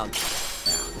it a while now.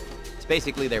 It's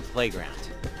basically their playground.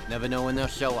 Never know when they'll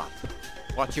show up.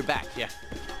 Watch your back, yeah.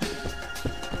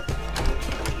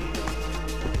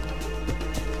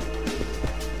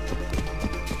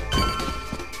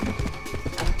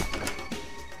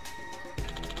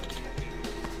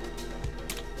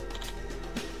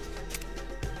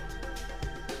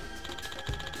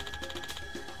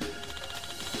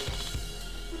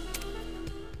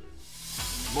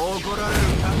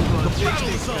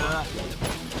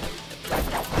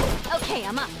 Okay,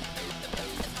 I'm up.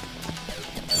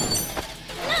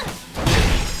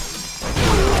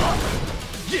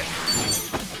 Yeah!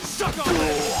 Suck on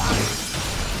this!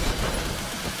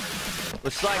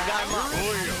 Looks like I'm up.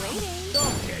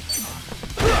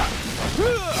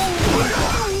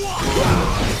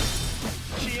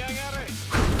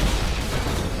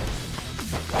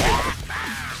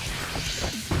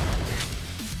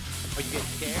 Are you getting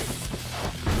scared?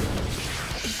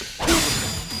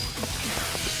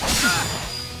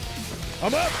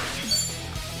 I'm up!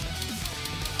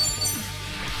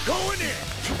 Going in!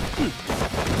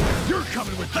 You're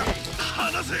coming with me!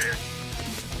 Hanase!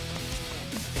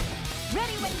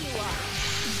 Ready when you are.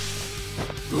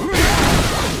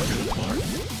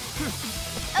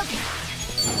 Okay.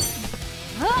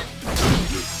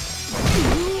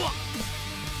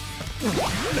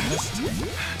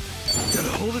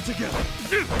 Gotta hold it together.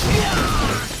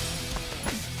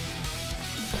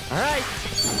 All right.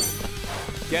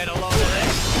 Get a load of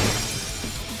this.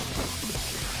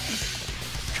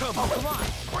 Come on. Come on.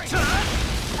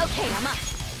 Okay, I'm up.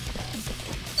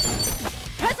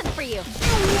 Present for you.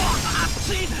 I've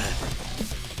seen it.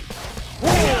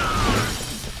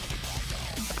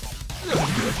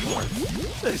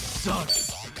 This sucks.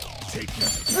 Take care.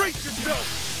 Brace yourself!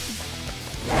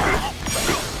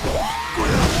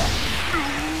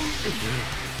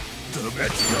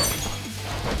 Let's go.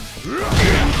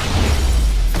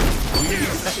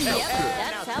 Yep,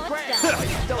 that's how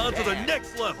it's done. On to the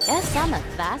next level. Guess I'm a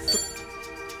fast...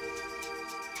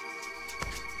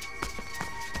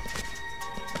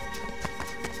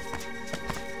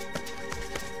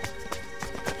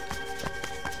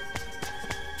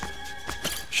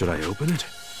 Should I open it?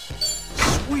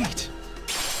 Sweet!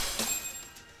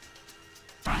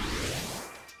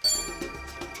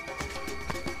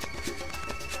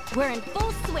 We're in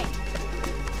full swing.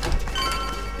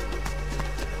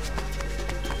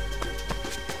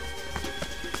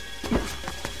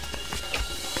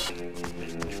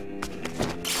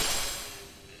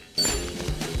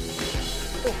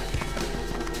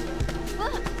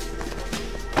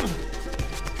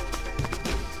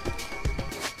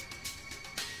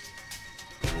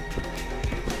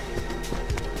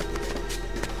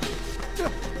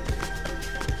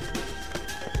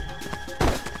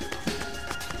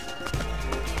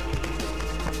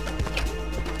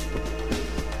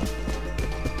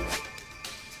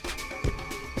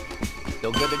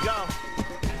 Still good to go.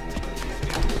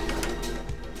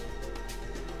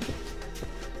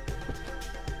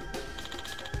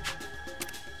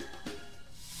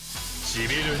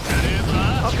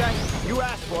 Okay, you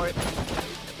asked for it.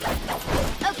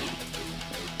 Okay.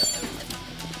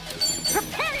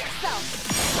 Prepare yourself.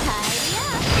 Tidy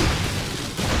up.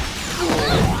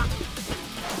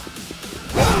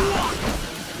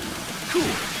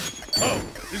 Oh,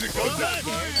 is it going back?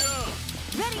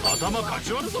 Ready?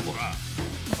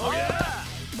 Oh yeah!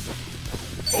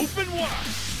 Open wide!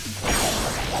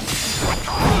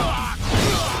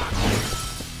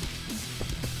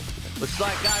 Looks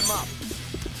like I'm up.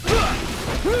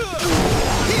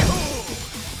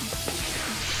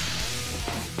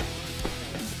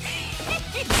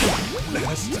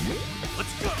 Nasty.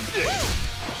 Let's go.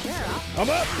 Sure, I'm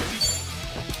up.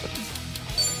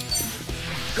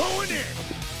 Going in.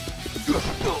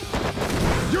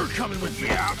 You're coming with me.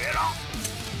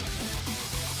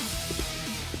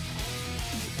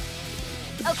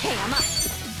 Okay, I'm up.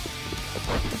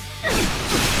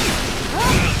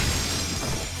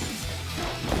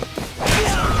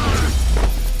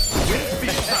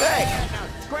 Hey!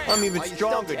 I'm even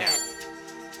stronger now.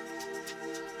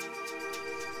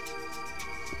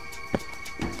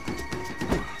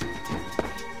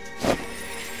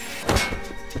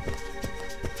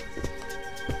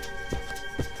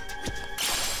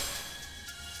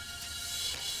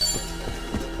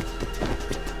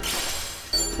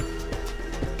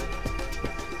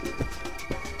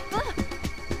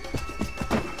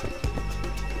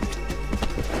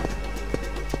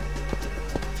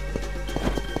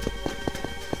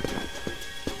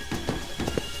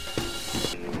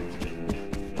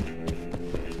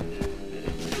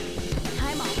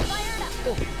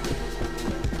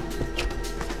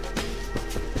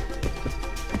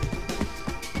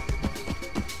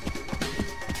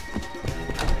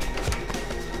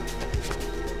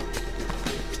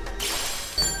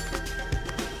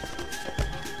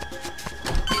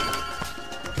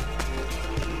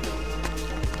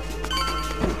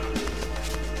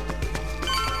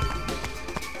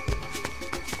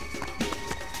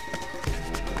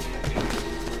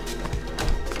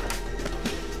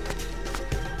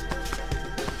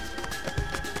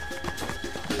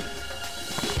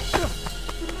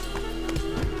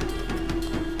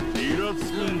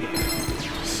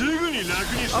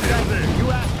 Okay,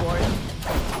 you asked for it.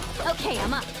 Okay,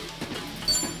 I'm up.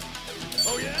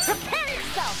 Oh yeah? Prepare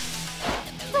yourself.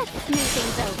 Let's smooth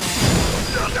things over.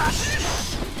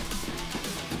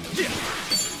 Yeah.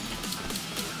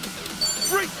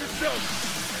 Brace yourself.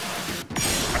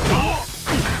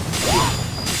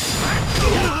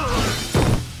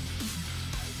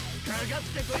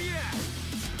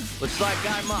 Looks like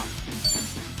I'm up.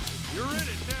 You're in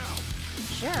it now.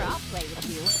 Sure, I'll play with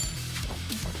you.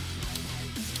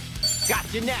 Got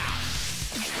you now.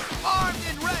 Armed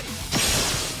and ready.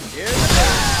 Here's the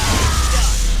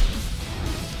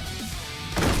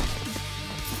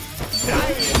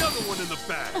Hey, another one in the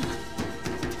back.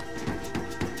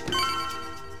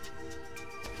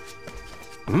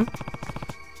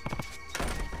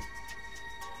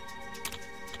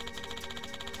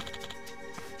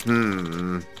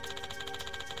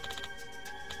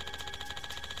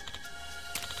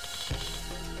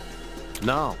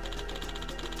 No.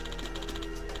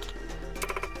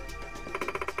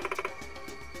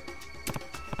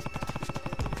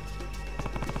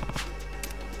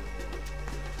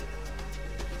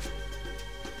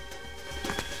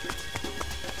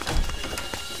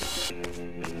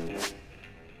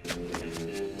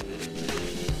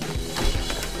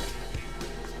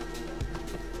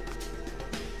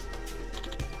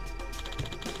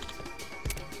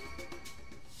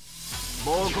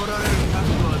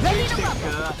 Ready to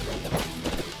rumble.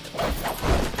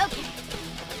 Okay.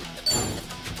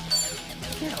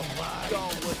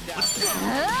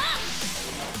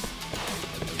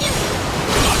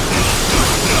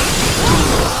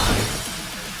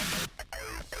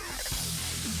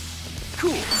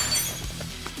 Cool.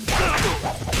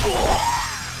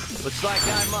 Looks like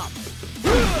I'm up.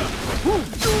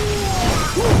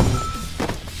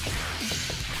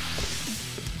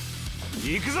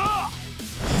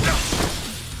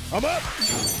 I'm up.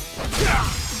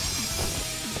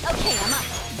 Okay, I'm up.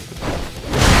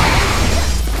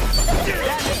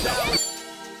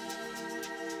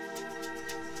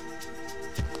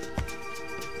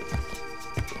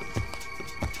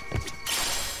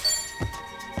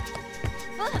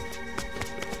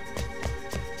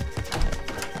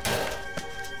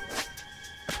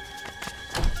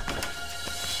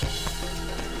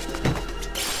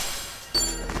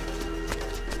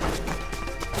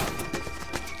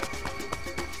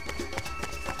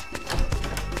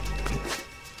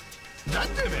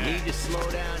 slow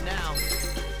down now.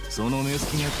 Let's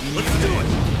do it!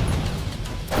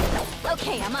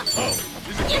 Okay, I'm up.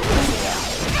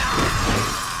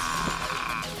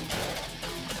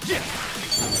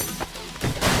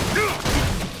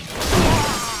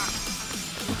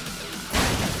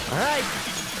 Alright.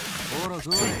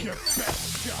 Take your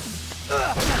best shot.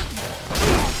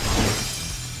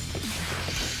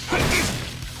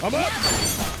 I'm up!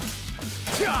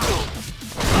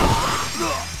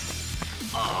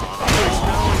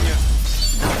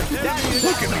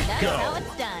 Look at me That's go! how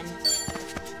it's done.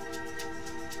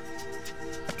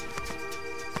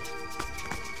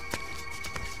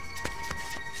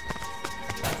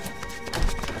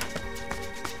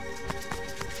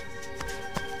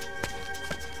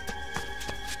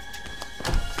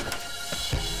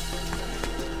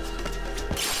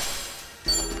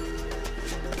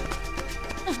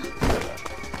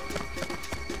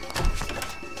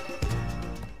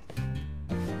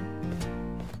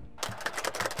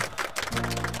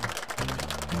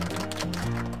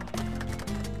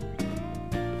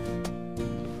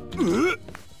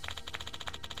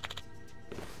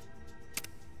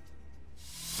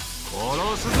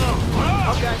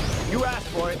 Okay, you asked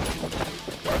for it.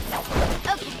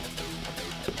 Okay.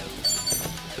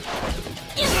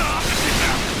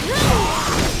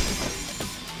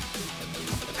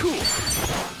 Cool.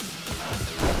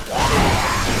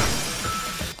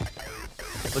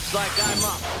 Looks like I'm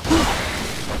up.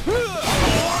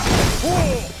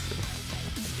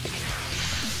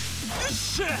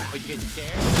 Are you getting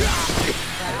scared?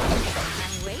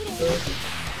 I'm waiting.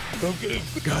 Okay,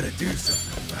 gotta do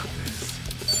something about this.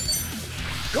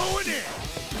 Going in!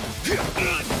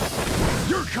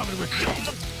 You're coming with me!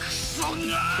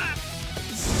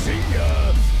 See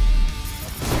ya!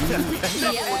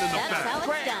 That's how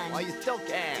it's done. While you still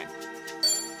can.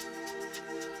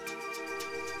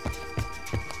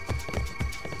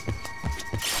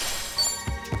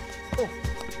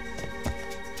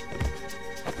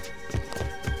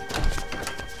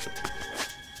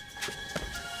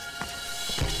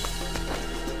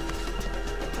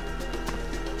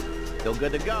 Still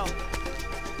good to go.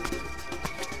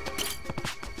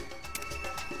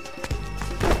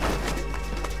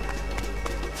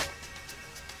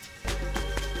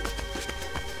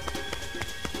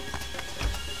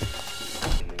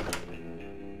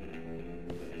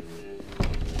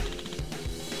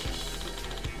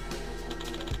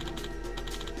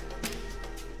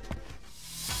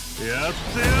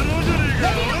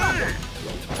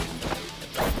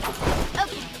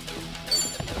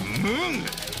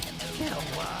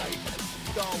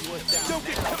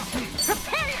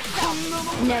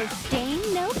 No stain,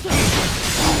 no gain.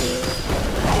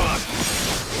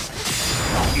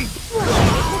 It's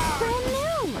brand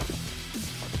new.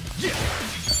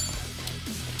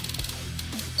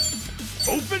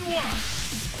 Open wide!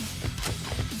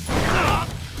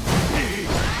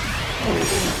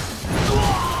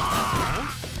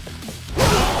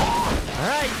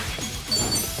 Alright.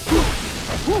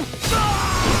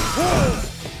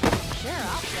 Sure,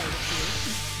 I'll play with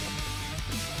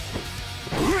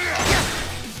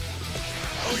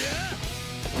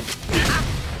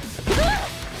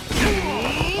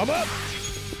I'm up!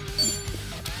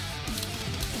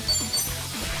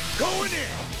 Going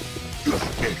in!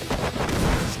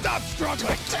 Stop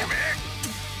struggling, damn it!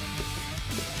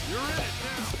 You're in it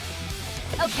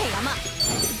now! Okay, I'm up.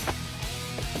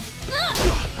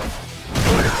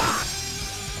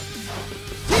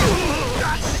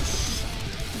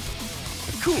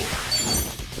 Cool!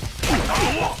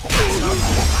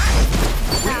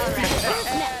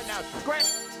 Alright, now scratch.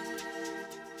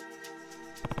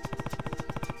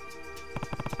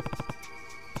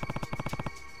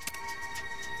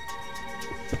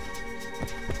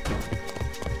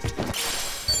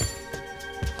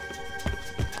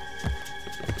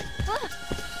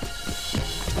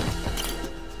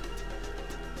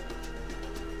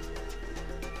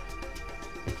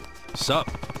 Sup?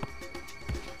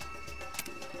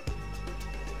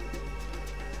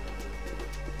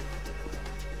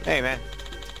 Hey, man.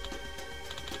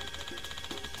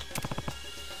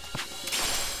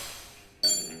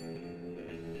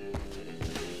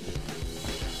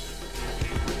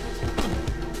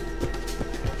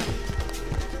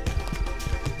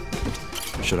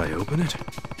 Should I open it?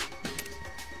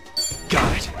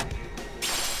 Got it!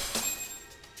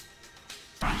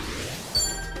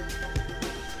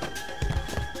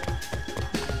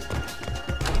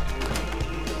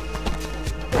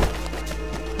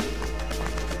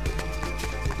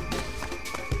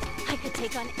 I could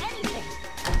take on anything.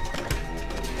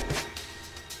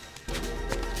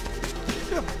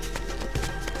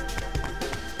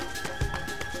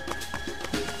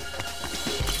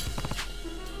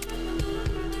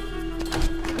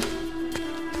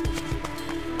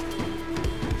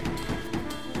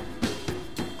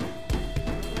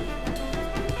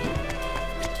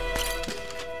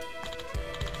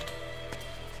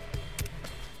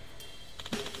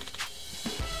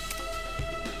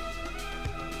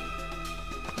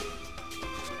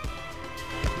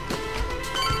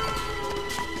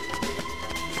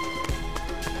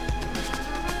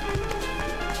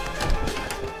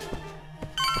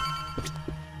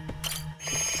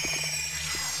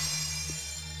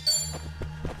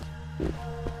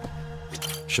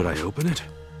 Should I open it?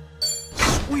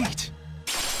 Sweet!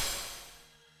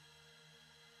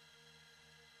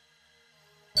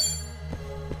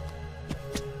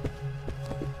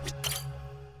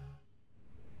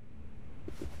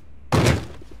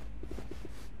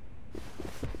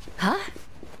 Huh?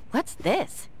 What's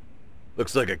this?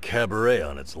 Looks like a cabaret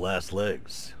on its last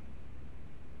legs.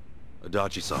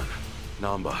 Adachi-san,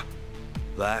 Namba,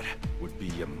 that would be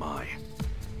Yamai.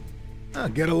 I'll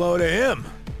get a load of him.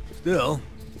 Still,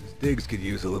 his digs could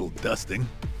use a little dusting.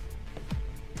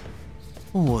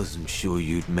 Wasn't sure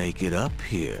you'd make it up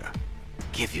here.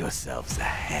 Give yourselves a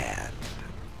hand.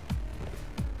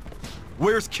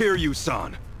 Where's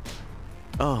Kiryu-san?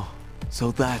 Oh,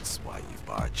 so that's why you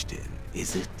barged in,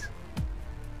 is it?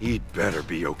 He'd better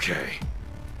be okay.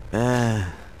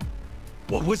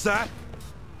 What was that?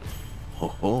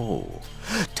 Ho,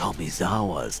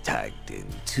 Tomizawa's tagged in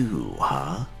too,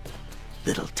 huh?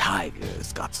 Little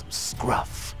tiger's got some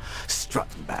scruff,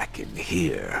 strutting back in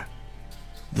here.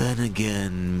 Then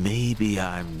again, maybe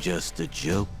I'm just a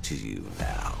joke to you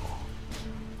now.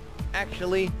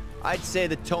 Actually, I'd say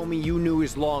the Tomi you knew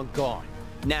is long gone.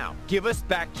 Now, give us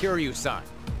back Kiryu-san.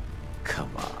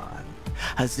 Come on,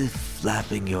 as if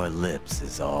flapping your lips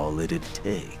is all it'd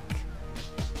take.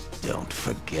 Don't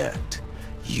forget,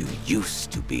 you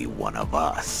used to be one of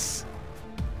us.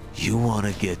 You want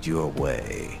to get your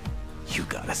way, you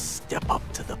gotta step up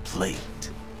to the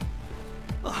plate.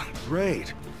 Oh,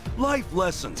 great. Life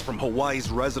lessons from Hawaii's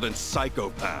resident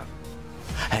psychopath.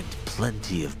 And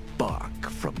plenty of bark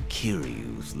from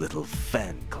Kiryu's little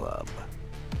fan club.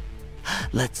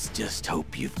 Let's just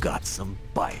hope you've got some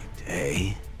bite,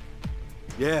 eh?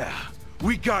 Yeah,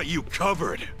 we got you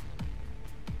covered.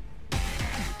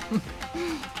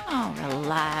 Oh,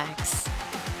 relax.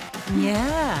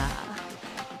 Yeah.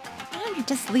 Why don't you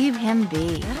just leave him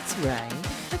be? That's right.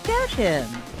 Forget him.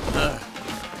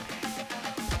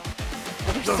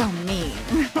 You're so mean.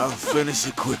 I'll finish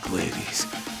it quick, ladies.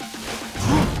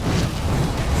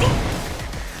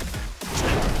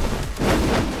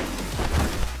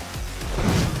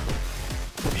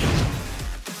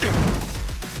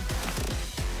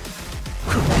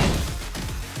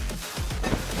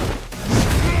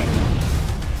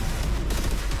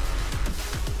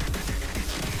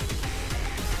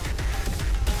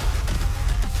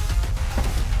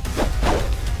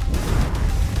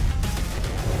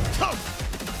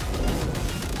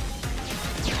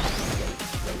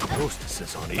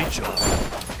 Hostesses on each other.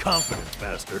 Confident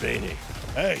bastard, ain't he?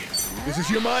 Hey, this is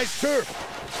Yamai's turf.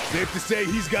 Safe to say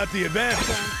he's got the advantage.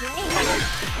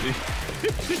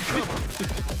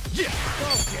 Yeah.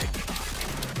 Okay.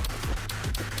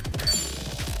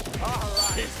 All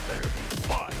right. This better be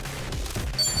fun.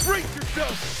 Brace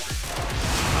yourself.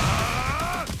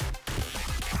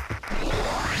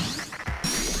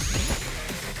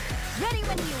 Ready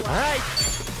when you are. All right.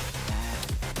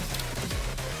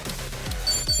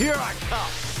 Here I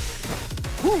come.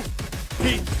 Woo!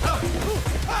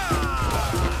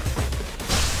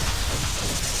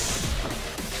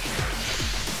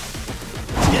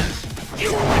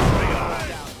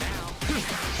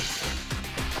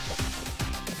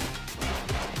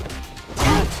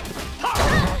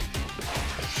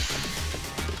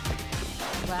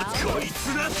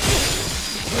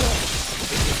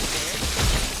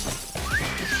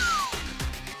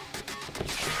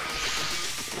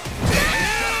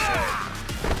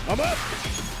 I'm up.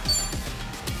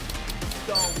 It's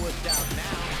all worked out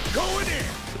now. Going in.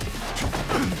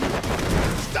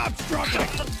 Stop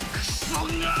struggling.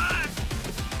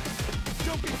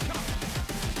 Don't be tough.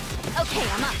 Okay,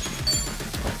 I'm up.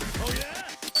 Oh yeah.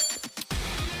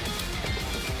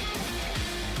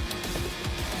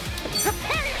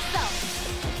 Prepare yourself.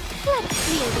 Let's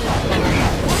see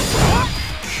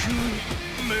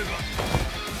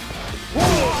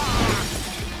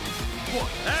What?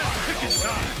 That's kicking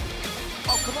time.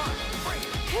 Oh, come on.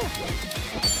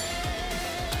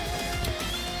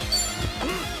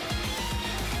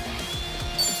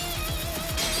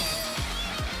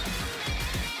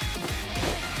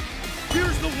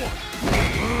 Here's the one.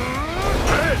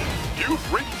 Hey, you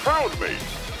freak found me.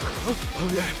 Oh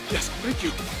yeah, yes, thank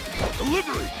you.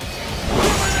 Delivery.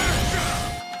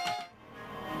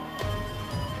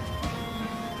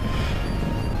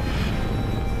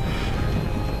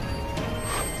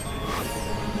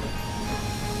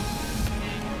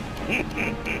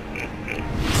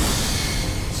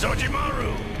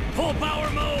 Sojimaru! Full power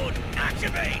mode!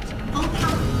 Activate! Full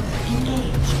power mode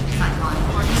engaged. Cyclone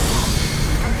coordinate.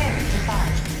 Prepare to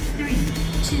fire. 3,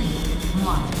 2,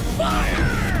 1. Fire!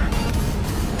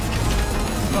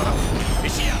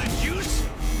 Is she out of juice?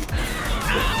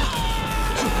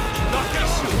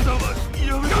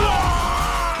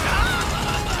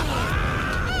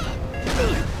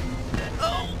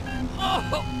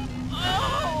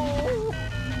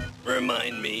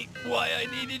 telling me why I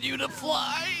needed you to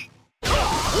fly?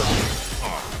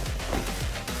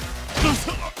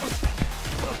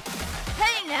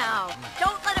 Hey now!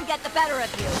 Don't let him get the better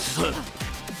of you!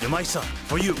 Yamai-san,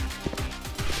 for you.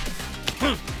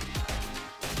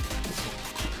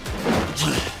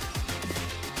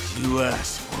 You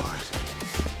asked for it.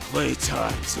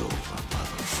 Playtime's over,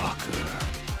 motherfucker.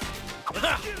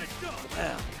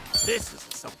 Well, this is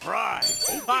a surprise.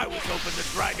 I was hoping the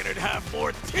dragon would have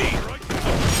more teeth.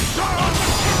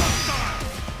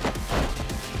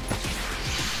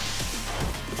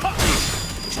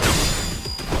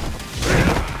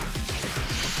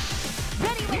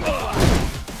 Ready when you are.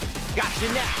 Gotcha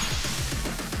now.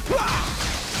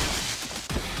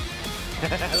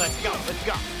 Let's go, let's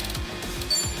go.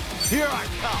 Here I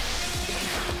come.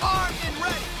 Armed and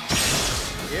ready.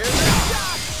 Here's the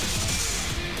shot.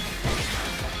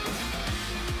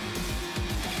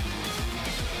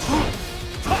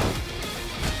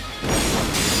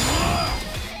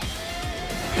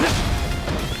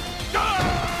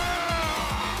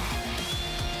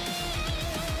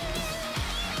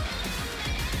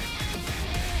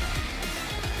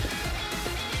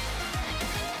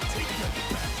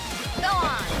 Go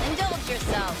on, indulge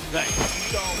yourself. Thanks.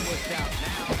 It's all worked out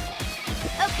now.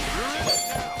 Okay.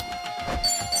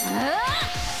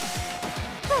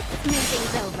 Let's smooth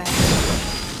things over.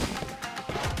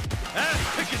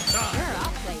 Picking time. Sure,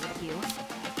 I'll play with you.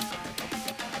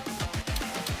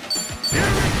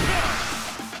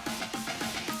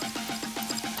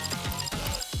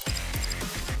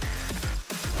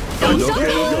 Go, Go, go, go.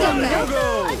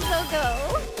 go.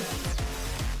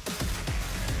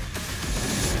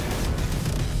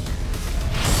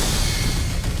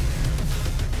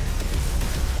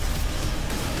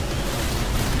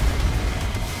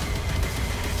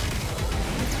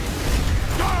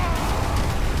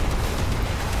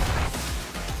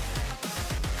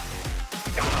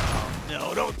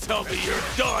 No, don't tell me you're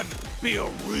done. Be a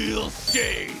real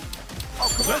shame.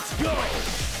 Let's go.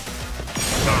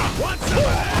 Want some of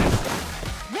that?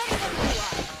 Ready when you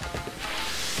are.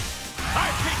 I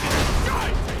take it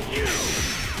straight to you.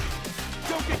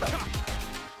 Don't get caught.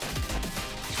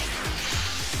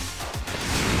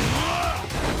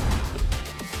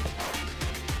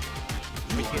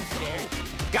 We get scared.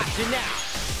 Gotcha now.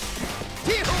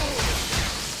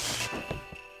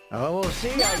 Oh, we'll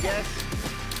see, I guess.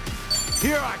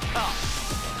 Here I come.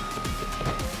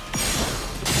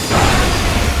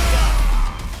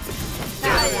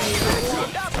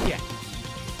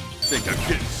 Think I'm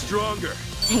getting stronger.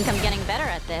 Think I'm getting better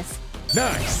at this.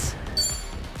 Nice.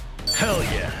 Hell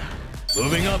yeah.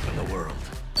 Moving up in the world.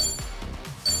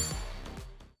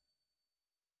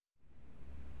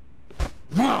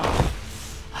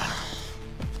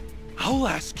 I'll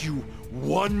ask you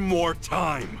one more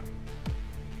time.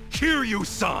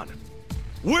 Kiryu-san!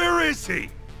 Where is he?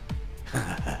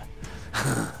 And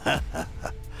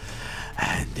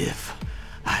if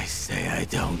I say I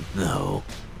don't know...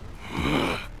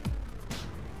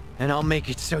 And I'll make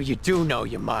it so you do know,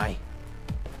 Yamai.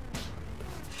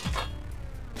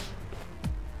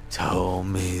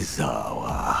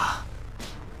 Tomizawa.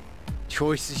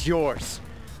 Choice is yours.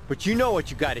 But you know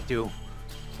what you gotta do.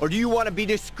 Or do you want to be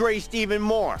disgraced even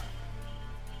more?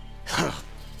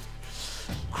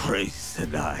 Grace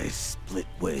and I split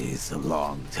ways a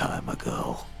long time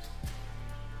ago.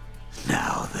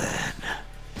 Now then,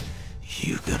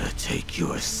 you gonna take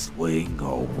your swing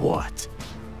or what?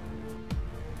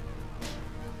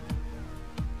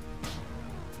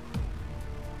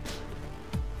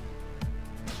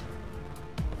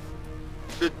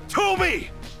 Tomi!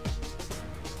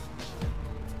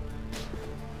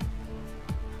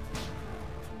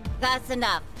 That's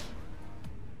enough.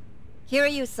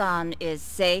 Kiryu-san is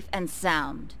safe and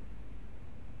sound.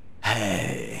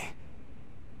 Hey.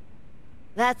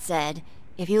 That said,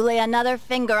 if you lay another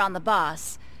finger on the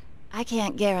boss, I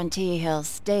can't guarantee he'll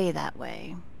stay that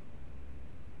way.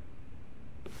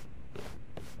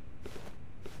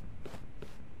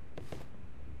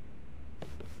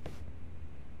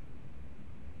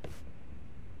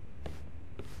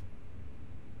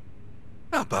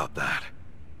 How about that?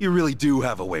 You really do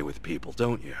have a way with people,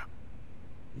 don't you?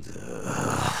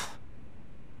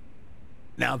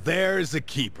 Now there's a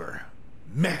keeper.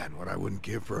 Man, what I wouldn't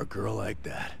give for a girl like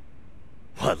that.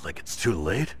 What, like it's too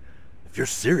late? If you're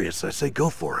serious, I say go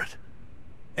for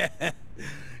it.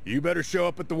 You better show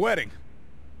up at the wedding.